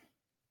this?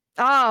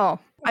 Oh,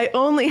 I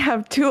only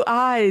have two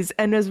eyes,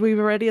 and as we've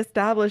already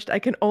established, I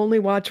can only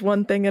watch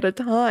one thing at a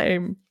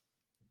time.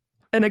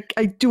 And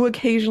I do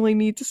occasionally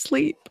need to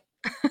sleep.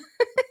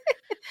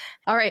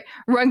 All right.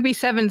 Rugby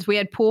sevens, we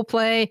had pool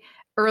play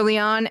early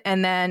on,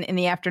 and then in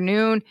the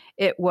afternoon,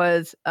 it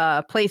was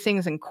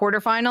placings and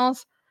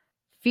quarterfinals.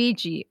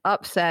 Fiji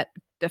upset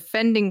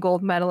defending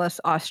gold medalist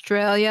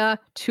Australia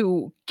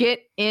to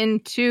get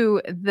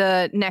into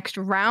the next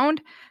round.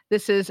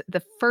 This is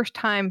the first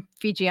time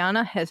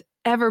Fijiana has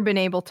ever been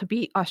able to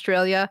beat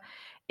Australia.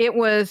 It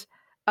was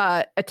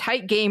a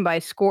tight game by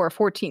score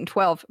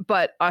 14-12,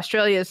 but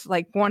Australia's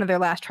one of their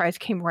last tries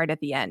came right at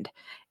the end.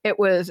 It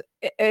was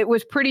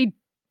pretty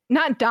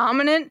not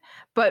dominant,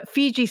 but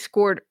Fiji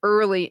scored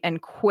early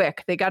and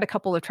quick. They got a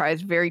couple of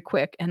tries very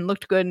quick and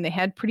looked good, and they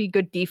had pretty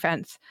good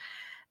defense.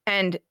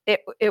 And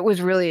it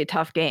was really a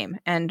tough game.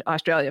 And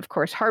Australia, of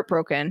course,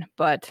 heartbroken,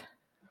 but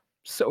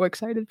so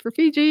excited for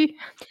Fiji.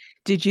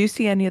 Did you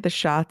see any of the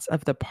shots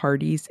of the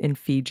parties in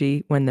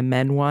Fiji when the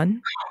men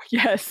won?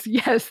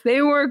 Yes,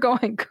 they were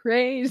going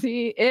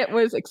crazy. It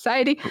was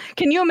exciting.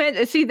 Can you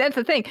imagine? See, that's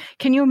the thing.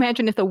 Can you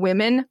imagine if the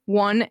women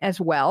won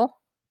as well?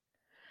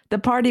 The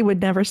party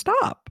would never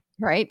stop.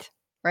 Right.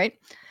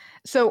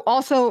 So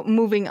also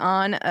moving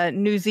on,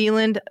 New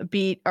Zealand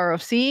beat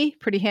ROC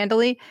pretty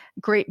handily.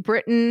 Great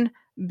Britain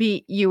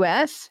beat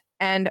US,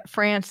 and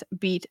France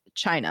beat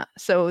China.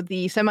 So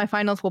the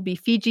semifinals will be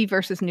Fiji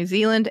versus New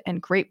Zealand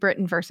and Great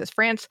Britain versus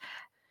France.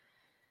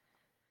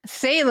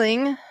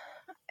 Sailing,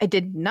 I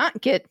did not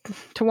get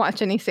to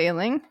watch any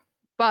sailing,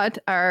 but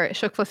our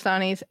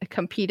Shuklistanis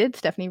competed,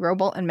 Stephanie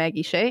Roble and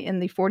Maggie Shea, in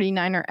the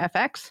 49er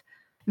FX.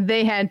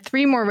 They had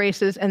 3 more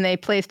races, and they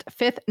placed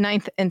 5th,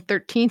 9th, and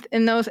 13th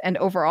in those, and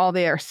overall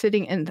they are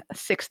sitting in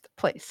 6th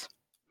place.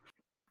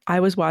 I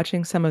was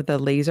watching some of the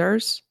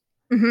lasers,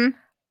 Mm-hmm.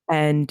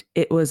 and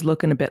it was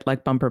looking a bit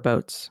like bumper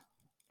boats.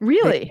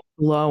 Really?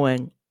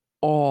 Blowing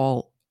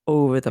all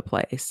over the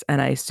place,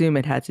 and I assume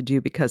it had to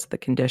do because of the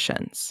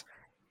conditions.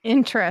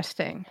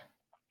 Interesting.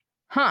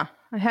 Huh.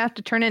 I have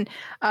to turn in.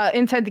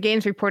 Inside the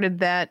Games reported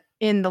that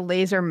in the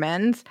laser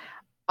men's,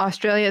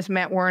 Australia's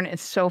Matt Warren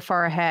is so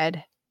far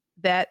ahead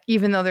that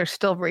even though there's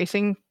still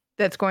racing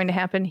that's going to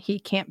happen, he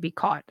can't be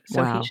caught.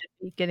 So Wow. he should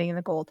be getting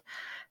the gold.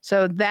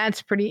 So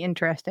that's pretty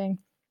interesting.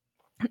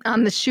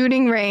 On the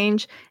shooting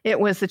range, it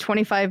was the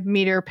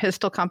 25-meter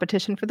pistol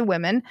competition for the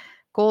women.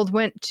 Gold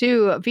went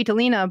to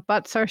Vitalina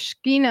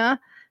Batsarskina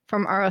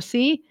from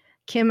ROC.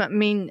 Kim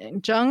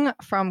Min-jung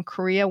from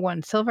Korea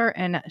won silver,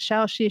 and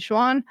Xiao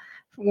Shixuan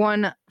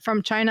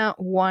from China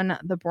won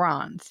the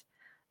bronze.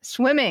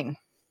 Swimming,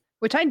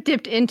 which I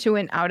dipped into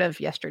and out of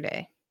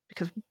yesterday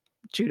because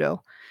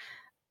judo.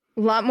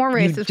 A lot more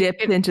races. You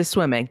dipped into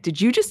swimming. Did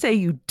you just say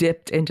you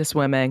dipped into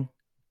swimming?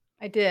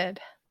 I did.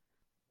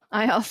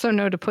 I also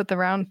know to put the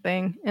round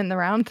thing in the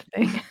round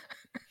thing.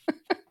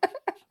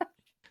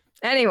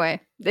 Anyway,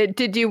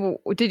 did you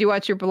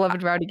watch your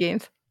beloved Rowdy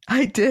Gaines?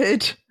 I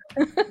did.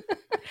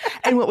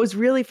 And what was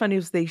really funny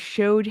was they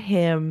showed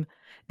him,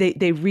 they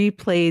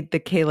replayed the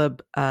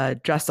Caleb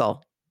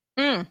Dressel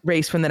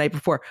race from the night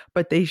before,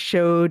 but they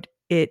showed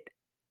it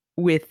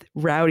with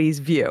Rowdy's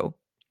view,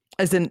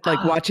 as in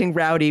watching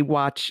Rowdy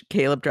watch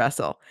Caleb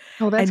Dressel.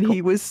 Oh, that's and cool.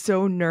 He was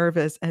so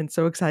nervous and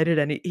so excited,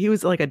 and he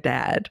was like a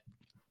dad.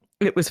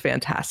 It was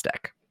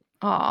fantastic.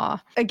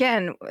 Aw.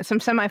 Again, some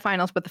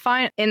semifinals, but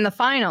in the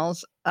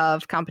finals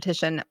of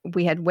competition,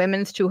 we had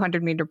women's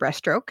 200-meter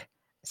breaststroke.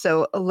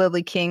 So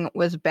Lily King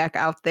was back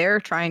out there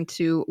trying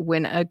to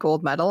win a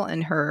gold medal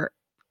in her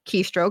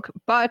keystroke,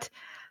 but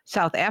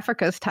South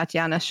Africa's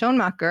Tatiana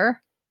Schoenmaker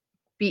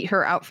beat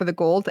her out for the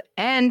gold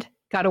and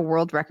got a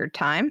world record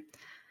time.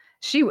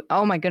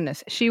 Oh my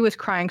goodness, she was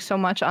crying so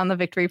much on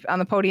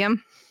the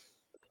podium.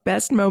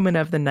 Best moment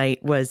of the night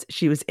was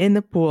she was in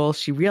the pool.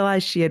 She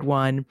realized she had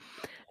won,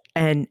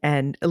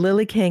 and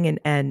Lily King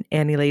and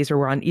Annie Laser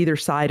were on either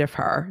side of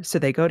her. So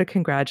they go to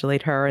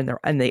congratulate her,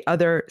 and the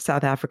other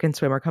South African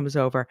swimmer comes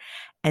over,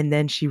 and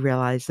then she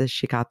realizes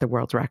she got the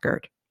world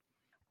record.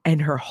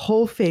 and her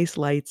whole face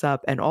lights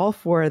up, and all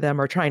four of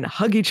them are trying to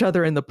hug each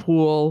other in the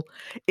pool.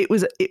 It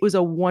was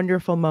a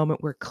wonderful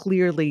moment where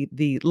clearly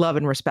the love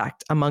and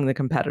respect among the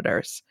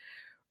competitors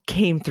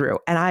came through.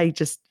 And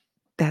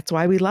that's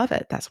why we love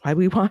it. That's why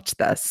we watch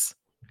this.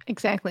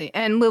 Exactly.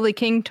 And Lily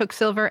King took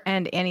silver,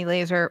 and Annie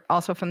Laser,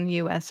 also from the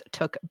U.S.,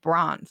 took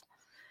bronze.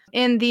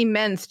 In the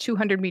men's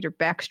 200-meter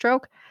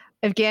backstroke,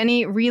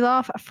 Evgeny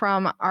Rylov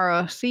from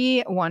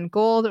ROC won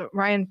gold.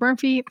 Ryan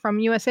Murphy from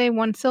USA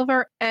won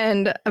silver.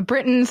 And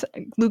Britain's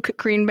Luke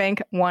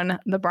Greenbank won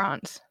the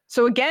bronze.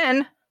 So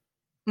again,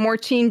 more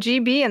Team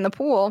GB in the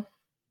pool,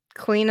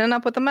 cleaning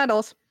up with the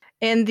medals.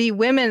 In the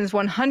women's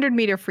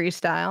 100-meter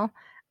freestyle,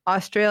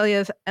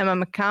 Australia's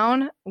Emma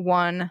McCown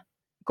won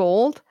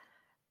gold.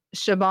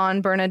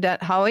 Siobhan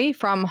Bernadette Howie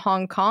from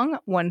Hong Kong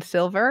won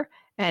silver.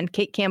 And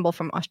Kate Campbell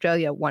from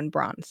Australia won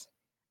bronze.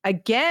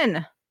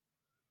 Again,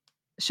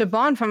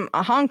 Siobhan from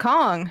Hong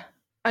Kong,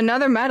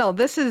 another medal.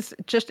 This is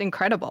just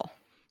incredible.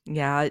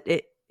 Yeah,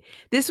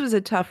 this was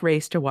a tough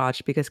race to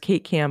watch because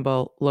Kate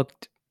Campbell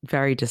looked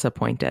very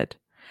disappointed.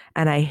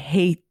 And I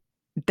hate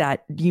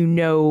that,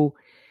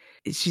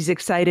 she's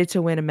excited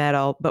to win a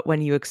medal, but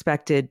when you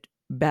expected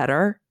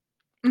better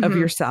of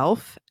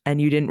yourself and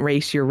you didn't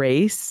race your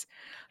race.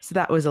 So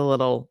that was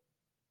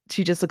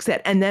she just looks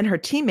sad. And then her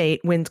teammate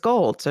wins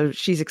gold. So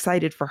she's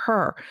excited for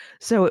her.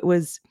 So it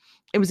was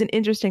an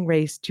interesting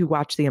race to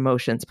watch the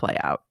emotions play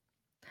out.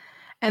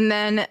 And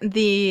then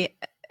the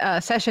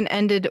session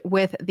ended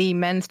with the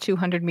men's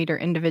 200-meter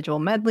individual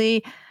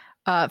medley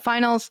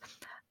finals.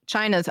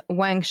 China's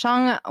Wang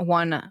Shang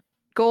won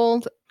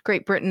gold.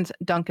 Great Britain's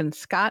Duncan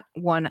Scott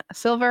won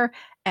silver.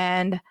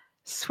 And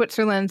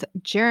Switzerland's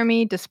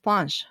Jeremy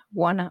Desplanche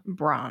won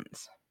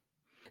bronze.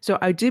 So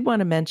I did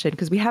want to mention,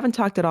 because we haven't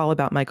talked at all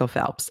about Michael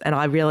Phelps, and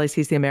I realize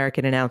he's the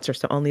American announcer,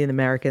 so only the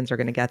Americans are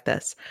going to get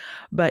this.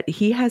 But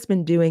he has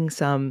been doing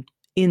some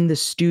in the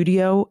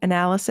studio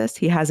analysis.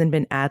 He hasn't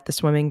been at the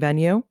swimming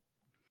venue.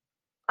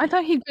 I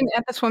thought he'd been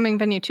at the swimming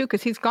venue too,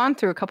 because he's gone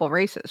through a couple of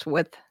races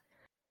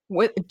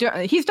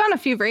he's done a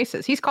few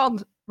races. He's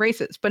called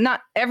races, but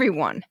not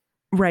everyone.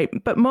 Right.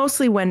 But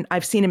mostly when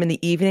I've seen him in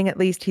the evening, at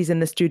least, he's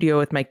in the studio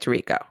with Mike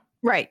Tirico.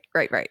 Right.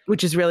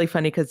 Which is really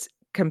funny because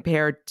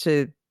compared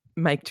to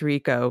Mike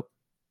Tirico,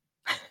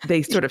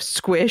 they sort of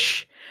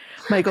squish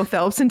Michael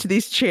Phelps into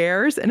these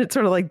chairs, and it's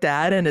sort of like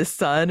dad and his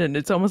son, and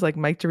it's almost like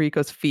Mike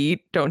Tirico's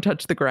feet don't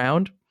touch the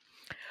ground.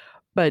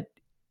 But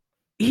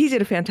he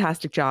did a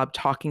fantastic job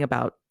talking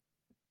about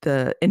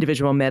the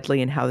individual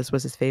medley and how this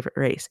was his favorite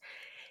race.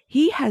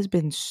 He has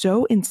been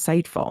so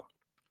insightful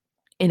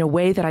in a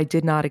way that I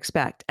did not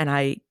expect. And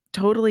I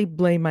totally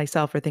blame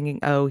myself for thinking,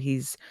 oh,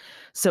 he's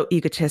so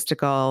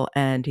egotistical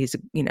and he's,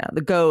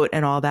 the GOAT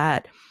and all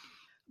that.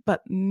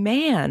 But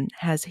man,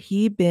 has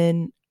he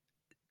been,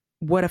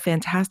 what a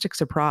fantastic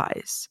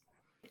surprise.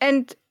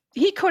 And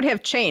he could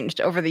have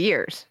changed over the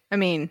years. I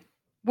mean,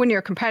 when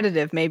you're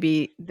competitive,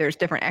 maybe there's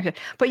different action.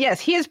 But yes,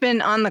 he has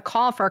been on the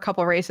call for a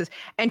couple of races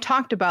and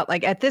talked about,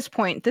 like, at this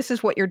point, this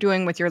is what you're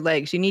doing with your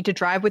legs. You need to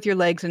drive with your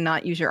legs and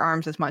not use your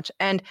arms as much.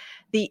 And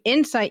the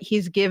insight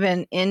he's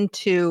given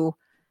into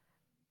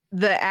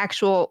the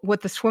actual,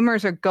 what the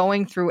swimmers are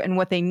going through and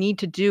what they need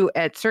to do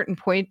at certain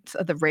points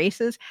of the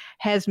races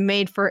has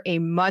made for a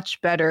much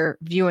better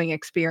viewing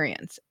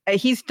experience.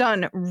 He's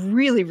done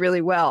really,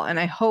 really well. And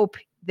I hope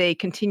they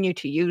continue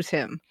to use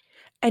him.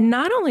 And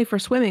not only for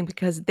swimming,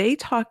 because they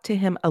talked to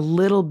him a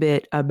little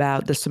bit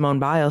about the Simone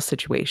Biles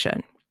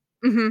situation.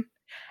 Mm-hmm.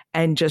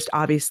 And just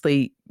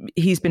obviously,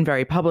 he's been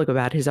very public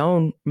about his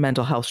own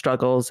mental health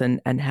struggles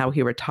and how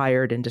he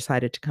retired and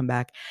decided to come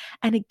back.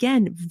 And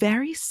again,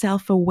 very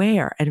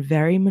self-aware and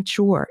very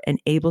mature and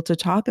able to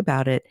talk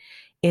about it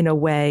in a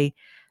way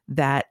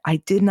that I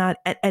did not,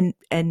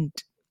 and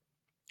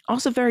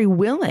also very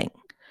willing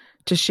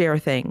to share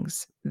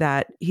things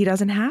that he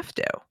doesn't have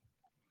to.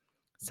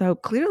 So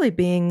clearly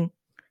being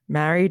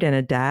married and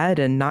a dad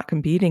and not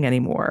competing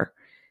anymore,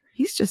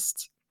 he's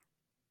just,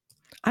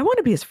 I want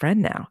to be his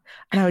friend now.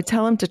 And I would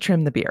tell him to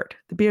trim the beard.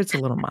 The beard's a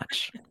little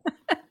much.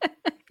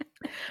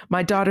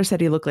 My daughter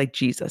said he looked like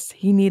Jesus.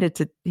 He needs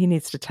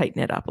to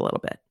tighten it up a little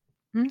bit.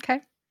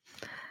 Okay.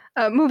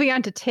 Moving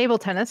on to table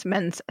tennis,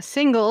 men's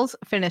singles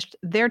finished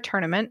their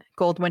tournament.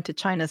 Gold went to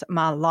China's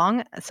Ma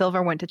Long,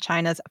 silver went to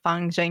China's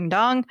Fang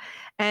Zhendong,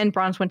 and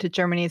bronze went to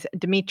Germany's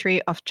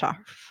Dmitry Ovtcharov.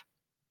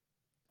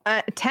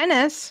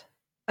 Tennis,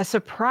 a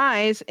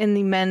surprise in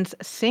the men's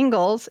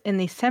singles in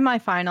the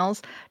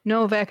semifinals.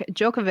 Novak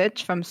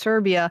Djokovic from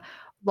Serbia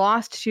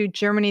lost to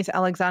Germany's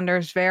Alexander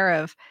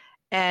Zverev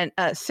and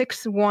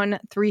 6-1,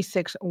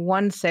 3-6,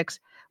 1-6,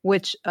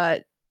 which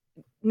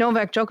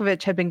Novak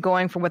Djokovic had been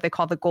going for what they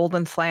call the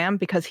Golden Slam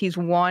because he's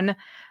won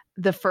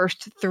the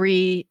first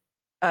three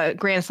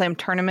Grand Slam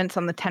tournaments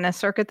on the tennis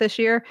circuit this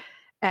year.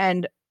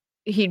 And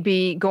he'd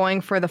be going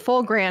for the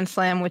full Grand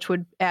Slam, which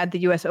would add the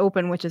U.S.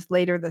 Open, which is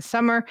later this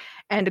summer,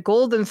 and a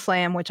Golden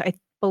Slam, which I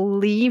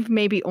believe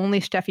maybe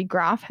only Steffi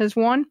Graf has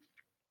won.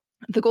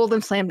 The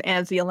Golden Slam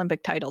adds the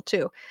Olympic title,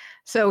 too.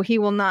 So he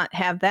will not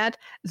have that.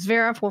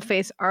 Zverev will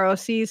face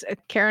ROC's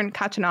Karen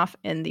Khachanov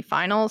in the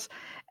finals.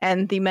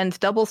 And the men's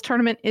doubles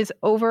tournament is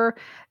over.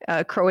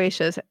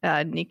 Croatia's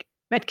Nik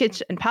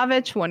Metkic and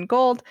Pavic won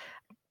gold.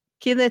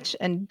 Kilic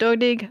and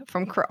Dodig,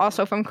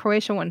 also from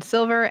Croatia, won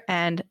silver.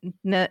 And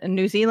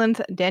New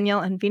Zealand's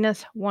Danielle and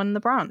Venus won the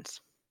bronze.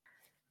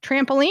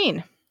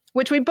 Trampoline,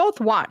 which we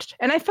both watched.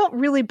 And I felt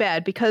really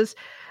bad because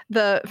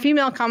the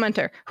female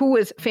commenter, who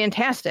was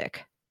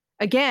fantastic,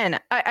 again,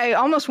 I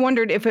almost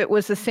wondered if it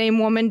was the same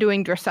woman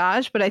doing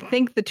dressage, but I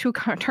think the two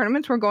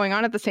tournaments were going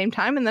on at the same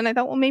time. And then I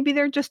thought, well, maybe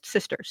they're just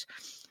sisters.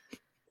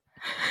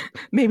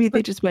 Maybe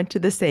they just went to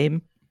the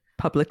same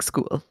public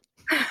school.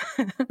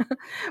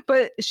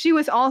 But she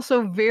was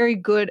also very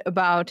good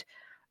about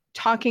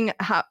talking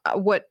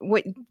what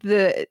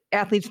the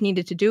athletes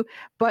needed to do.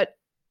 But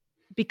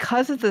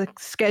because of the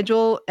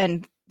schedule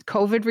and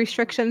COVID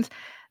restrictions,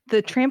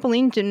 the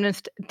trampoline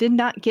gymnast did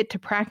not get to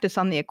practice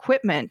on the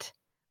equipment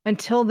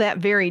until that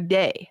very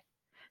day.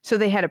 So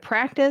they had to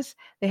practice,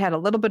 they had a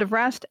little bit of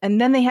rest,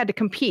 and then they had to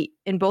compete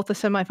in both the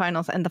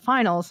semifinals and the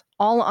finals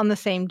all on the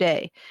same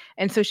day.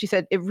 And so she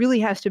said, it really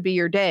has to be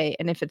your day.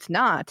 And if it's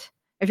not,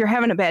 if you're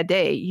having a bad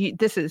day,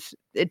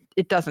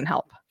 it doesn't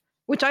help,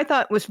 which I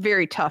thought was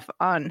very tough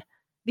on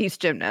these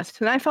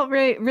gymnasts. And I felt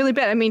really, really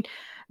bad. I mean,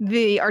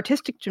 the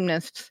artistic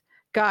gymnasts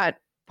got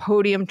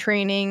podium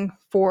training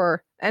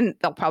and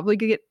they'll probably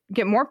get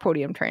more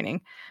podium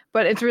training,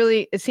 but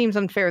it seems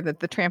unfair that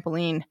the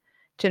trampoline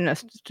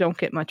gymnasts don't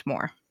get much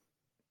more.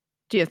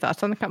 Do you have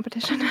thoughts on the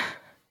competition?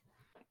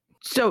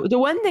 So the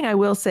one thing I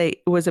will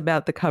say was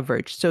about the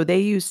coverage. So they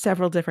used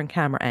several different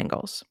camera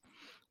angles.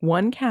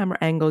 One camera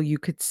angle, you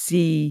could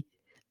see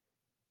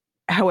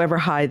however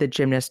high the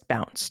gymnast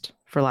bounced,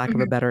 for lack of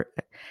a better.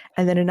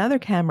 And then another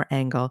camera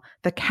angle,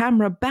 the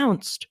camera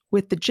bounced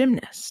with the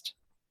gymnast.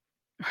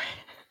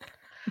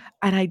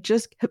 And I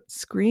just kept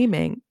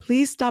screaming,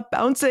 please stop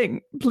bouncing.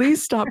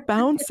 Please stop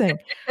bouncing.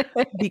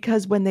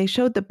 Because when they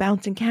showed the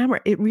bouncing camera,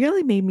 it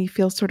really made me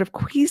feel sort of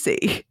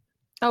queasy.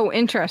 Oh,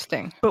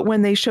 interesting. But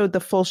when they showed the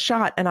full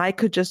shot and I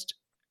could just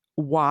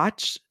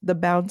watch the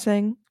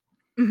bouncing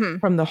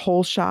from the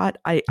whole shot,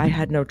 I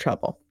had no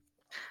trouble.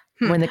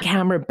 When the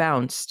camera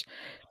bounced,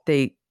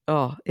 it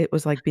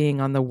was like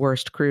being on the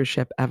worst cruise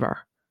ship ever.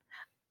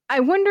 I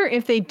wonder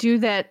if they do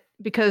that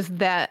because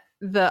the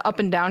up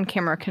and down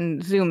camera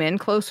can zoom in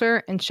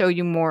closer and show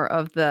you more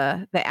of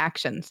the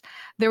actions.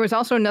 There was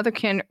also another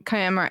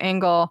camera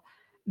angle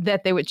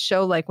that they would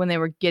show like when they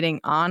were getting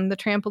on the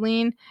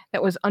trampoline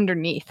that was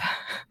underneath.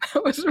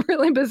 It was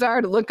really bizarre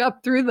to look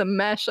up through the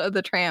mesh of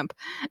the tramp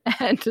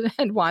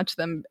and watch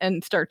them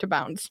and start to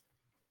bounce.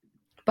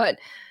 But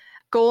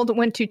gold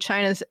went to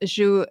China's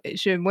Zhu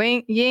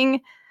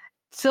Ying,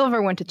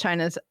 silver went to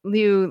China's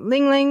Liu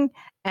Lingling,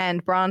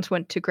 and bronze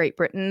went to Great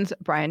Britain's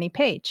Bryony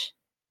Page.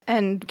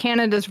 And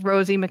Canada's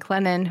Rosie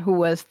McLennan, who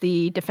was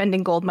the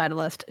defending gold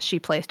medalist, she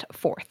placed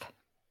fourth.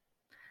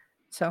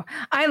 So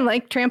I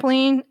like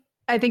trampoline.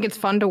 I think it's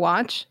fun to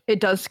watch. It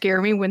does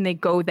scare me when they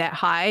go that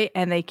high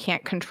and they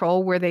can't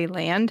control where they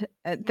land.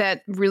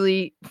 That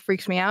really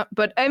freaks me out.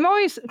 But I'm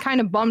always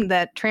kind of bummed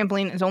that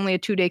trampoline is only a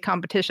 2-day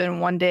competition,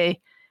 1 day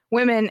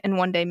women and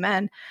 1 day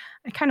men.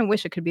 I kind of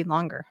wish it could be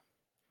longer.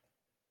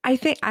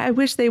 I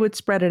wish they would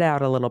spread it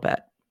out a little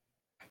bit.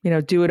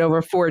 Do it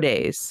over 4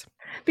 days.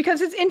 Because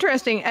it's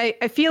interesting.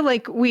 I feel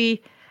like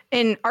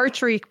in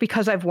archery,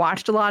 because I've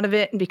watched a lot of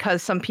it and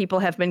because some people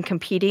have been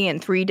competing in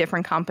 3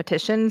 different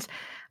competitions,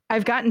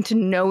 I've gotten to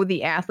know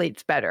the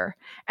athletes better.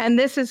 And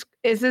this is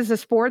a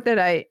sport that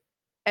I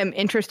am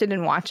interested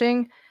in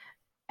watching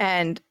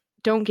and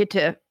you don't get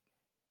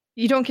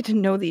to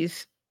know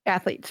these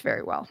athletes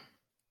very well.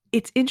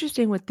 It's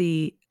interesting with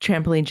the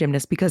trampoline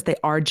gymnasts because they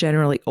are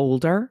generally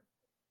older.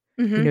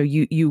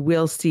 You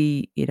will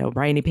see,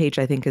 Bryony Page,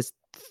 I think, is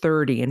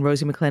 30 and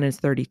Rosie McLennan is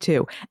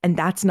 32. And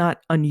that's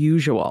not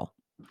unusual.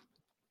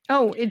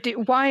 Oh,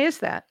 why is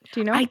that? Do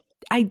you know?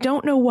 I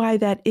don't know why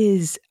that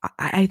is.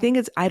 I think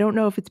I don't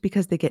know if it's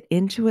because they get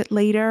into it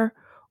later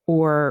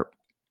or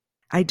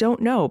I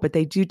don't know, but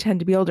they do tend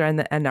to be older.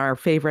 And our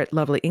favorite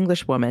lovely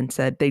English woman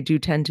said they do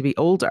tend to be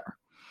older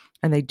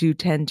and they do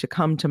tend to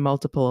come to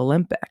multiple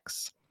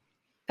Olympics.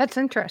 That's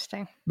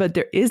interesting. But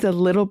there is a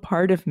little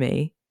part of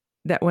me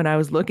that when I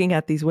was looking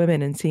at these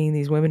women and seeing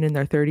these women in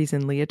their 30s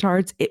in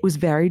leotards, it was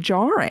very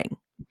jarring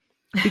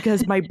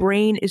because my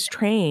brain is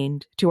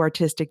trained to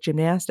artistic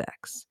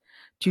gymnastics,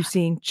 to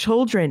seeing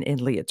children in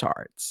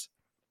leotards.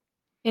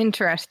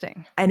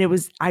 Interesting.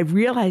 And I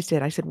realized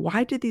it. I said,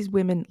 why did these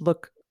women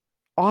look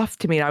off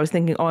to me? And I was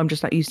thinking, I'm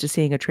just not used to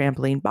seeing a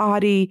trampoline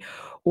body.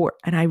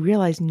 And I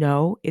realized,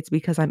 no, it's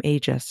because I'm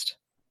ageist.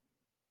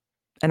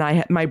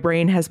 And my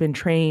brain has been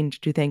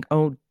trained to think,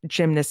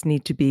 gymnasts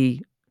need to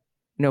be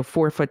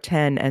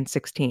 4'10" and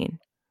 16.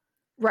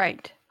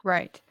 Right.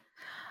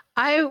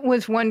 I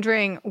was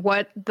wondering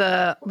what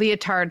the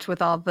leotards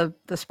with all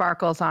the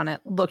sparkles on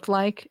it looked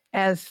like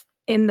as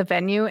in the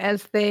venue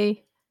as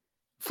they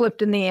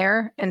flipped in the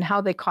air and how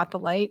they caught the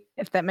light,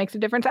 if that makes a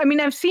difference. I mean,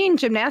 I've seen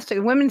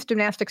women's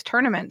gymnastics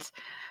tournaments,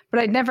 but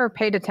I'd never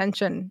paid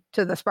attention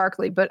to the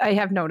sparkly, but I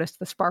have noticed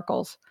the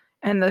sparkles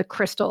and the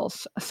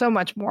crystals so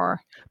much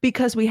more.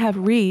 Because we have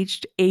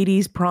reached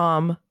 80s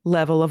prom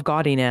level of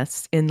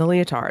gaudiness in the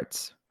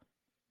leotards.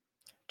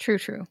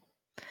 True.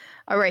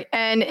 All right.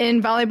 And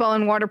in volleyball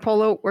and water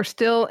polo, we're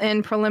still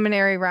in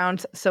preliminary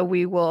rounds. So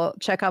we will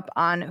check up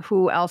on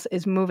who else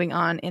is moving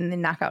on in the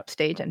knockout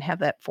stage and have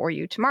that for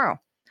you tomorrow.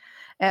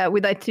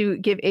 We'd like to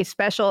give a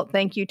special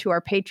thank you to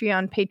our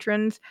Patreon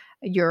patrons.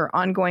 Your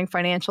ongoing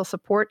financial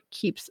support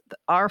keeps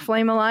our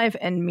flame alive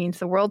and means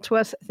the world to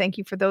us. Thank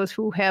you for those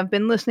who have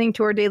been listening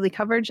to our daily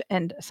coverage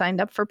and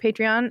signed up for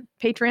Patreon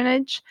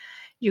patronage.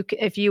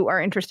 If you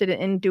are interested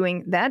in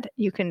doing that,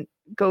 you can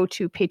go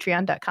to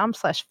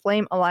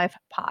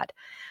patreon.com/flamealivepod.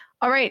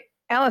 All right,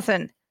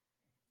 Allison,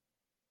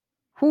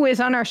 who is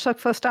on our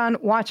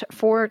Suckfuston watch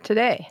for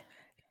today?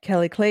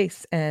 Kelly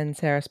Claes and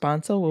Sarah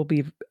Sponsel will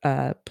be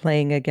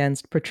playing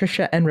against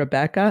Patricia and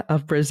Rebecca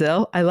of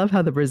Brazil. I love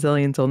how the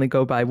Brazilians only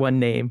go by one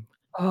name.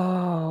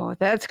 Oh,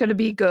 that's going to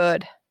be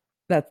good.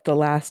 That's the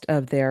last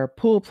of their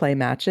pool play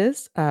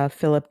matches.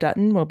 Philip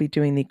Dutton will be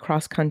doing the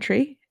cross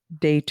country,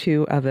 day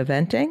 2 of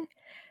eventing.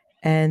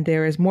 And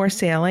there is more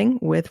sailing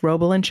with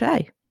Roble and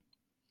Shea.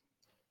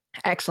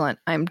 Excellent.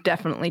 I'm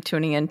definitely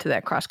tuning into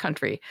that cross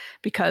country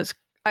because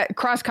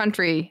cross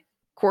country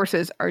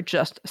courses are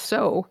just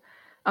so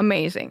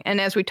amazing.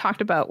 And as we talked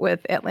about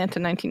with Atlanta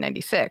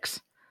 1996.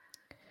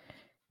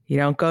 You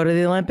don't go to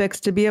the Olympics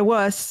to be a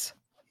wuss.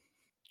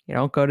 You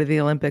don't go to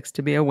the Olympics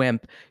to be a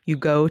wimp. You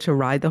go to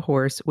ride the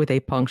horse with a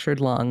punctured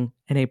lung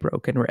and a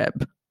broken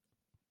rib.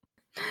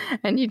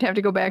 And you'd have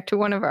to go back to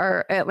one of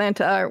our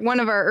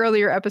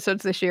earlier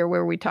episodes this year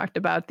where we talked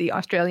about the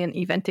Australian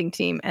eventing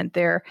team and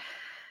their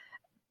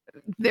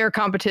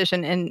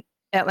competition in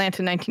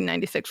Atlanta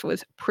 1996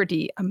 was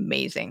pretty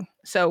amazing.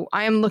 So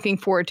I am looking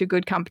forward to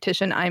good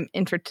competition. I'm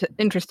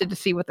interested to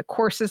see what the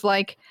course is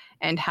like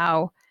and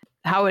how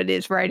it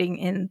is riding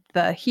in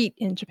the heat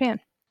in Japan.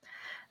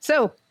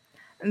 So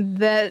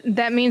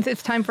that means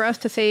it's time for us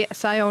to say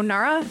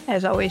sayonara.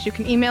 As always, you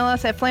can email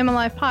us at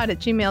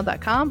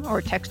flamealivepod@gmail.com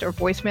or text or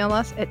voicemail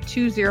us at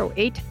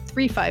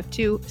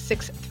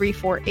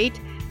 208-352-6348.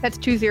 That's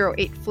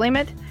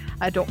 208-FLAME-IT.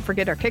 Don't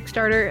forget our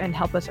Kickstarter and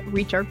help us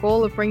reach our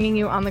goal of bringing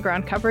you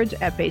on-the-ground coverage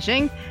at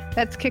Beijing.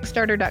 That's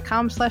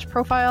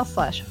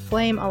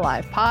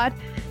kickstarter.com/profile/flamealivepod.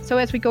 So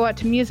as we go out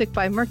to music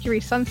by Mercury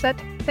Sunset,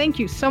 thank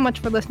you so much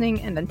for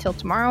listening, and until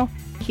tomorrow,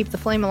 keep the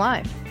flame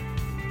alive.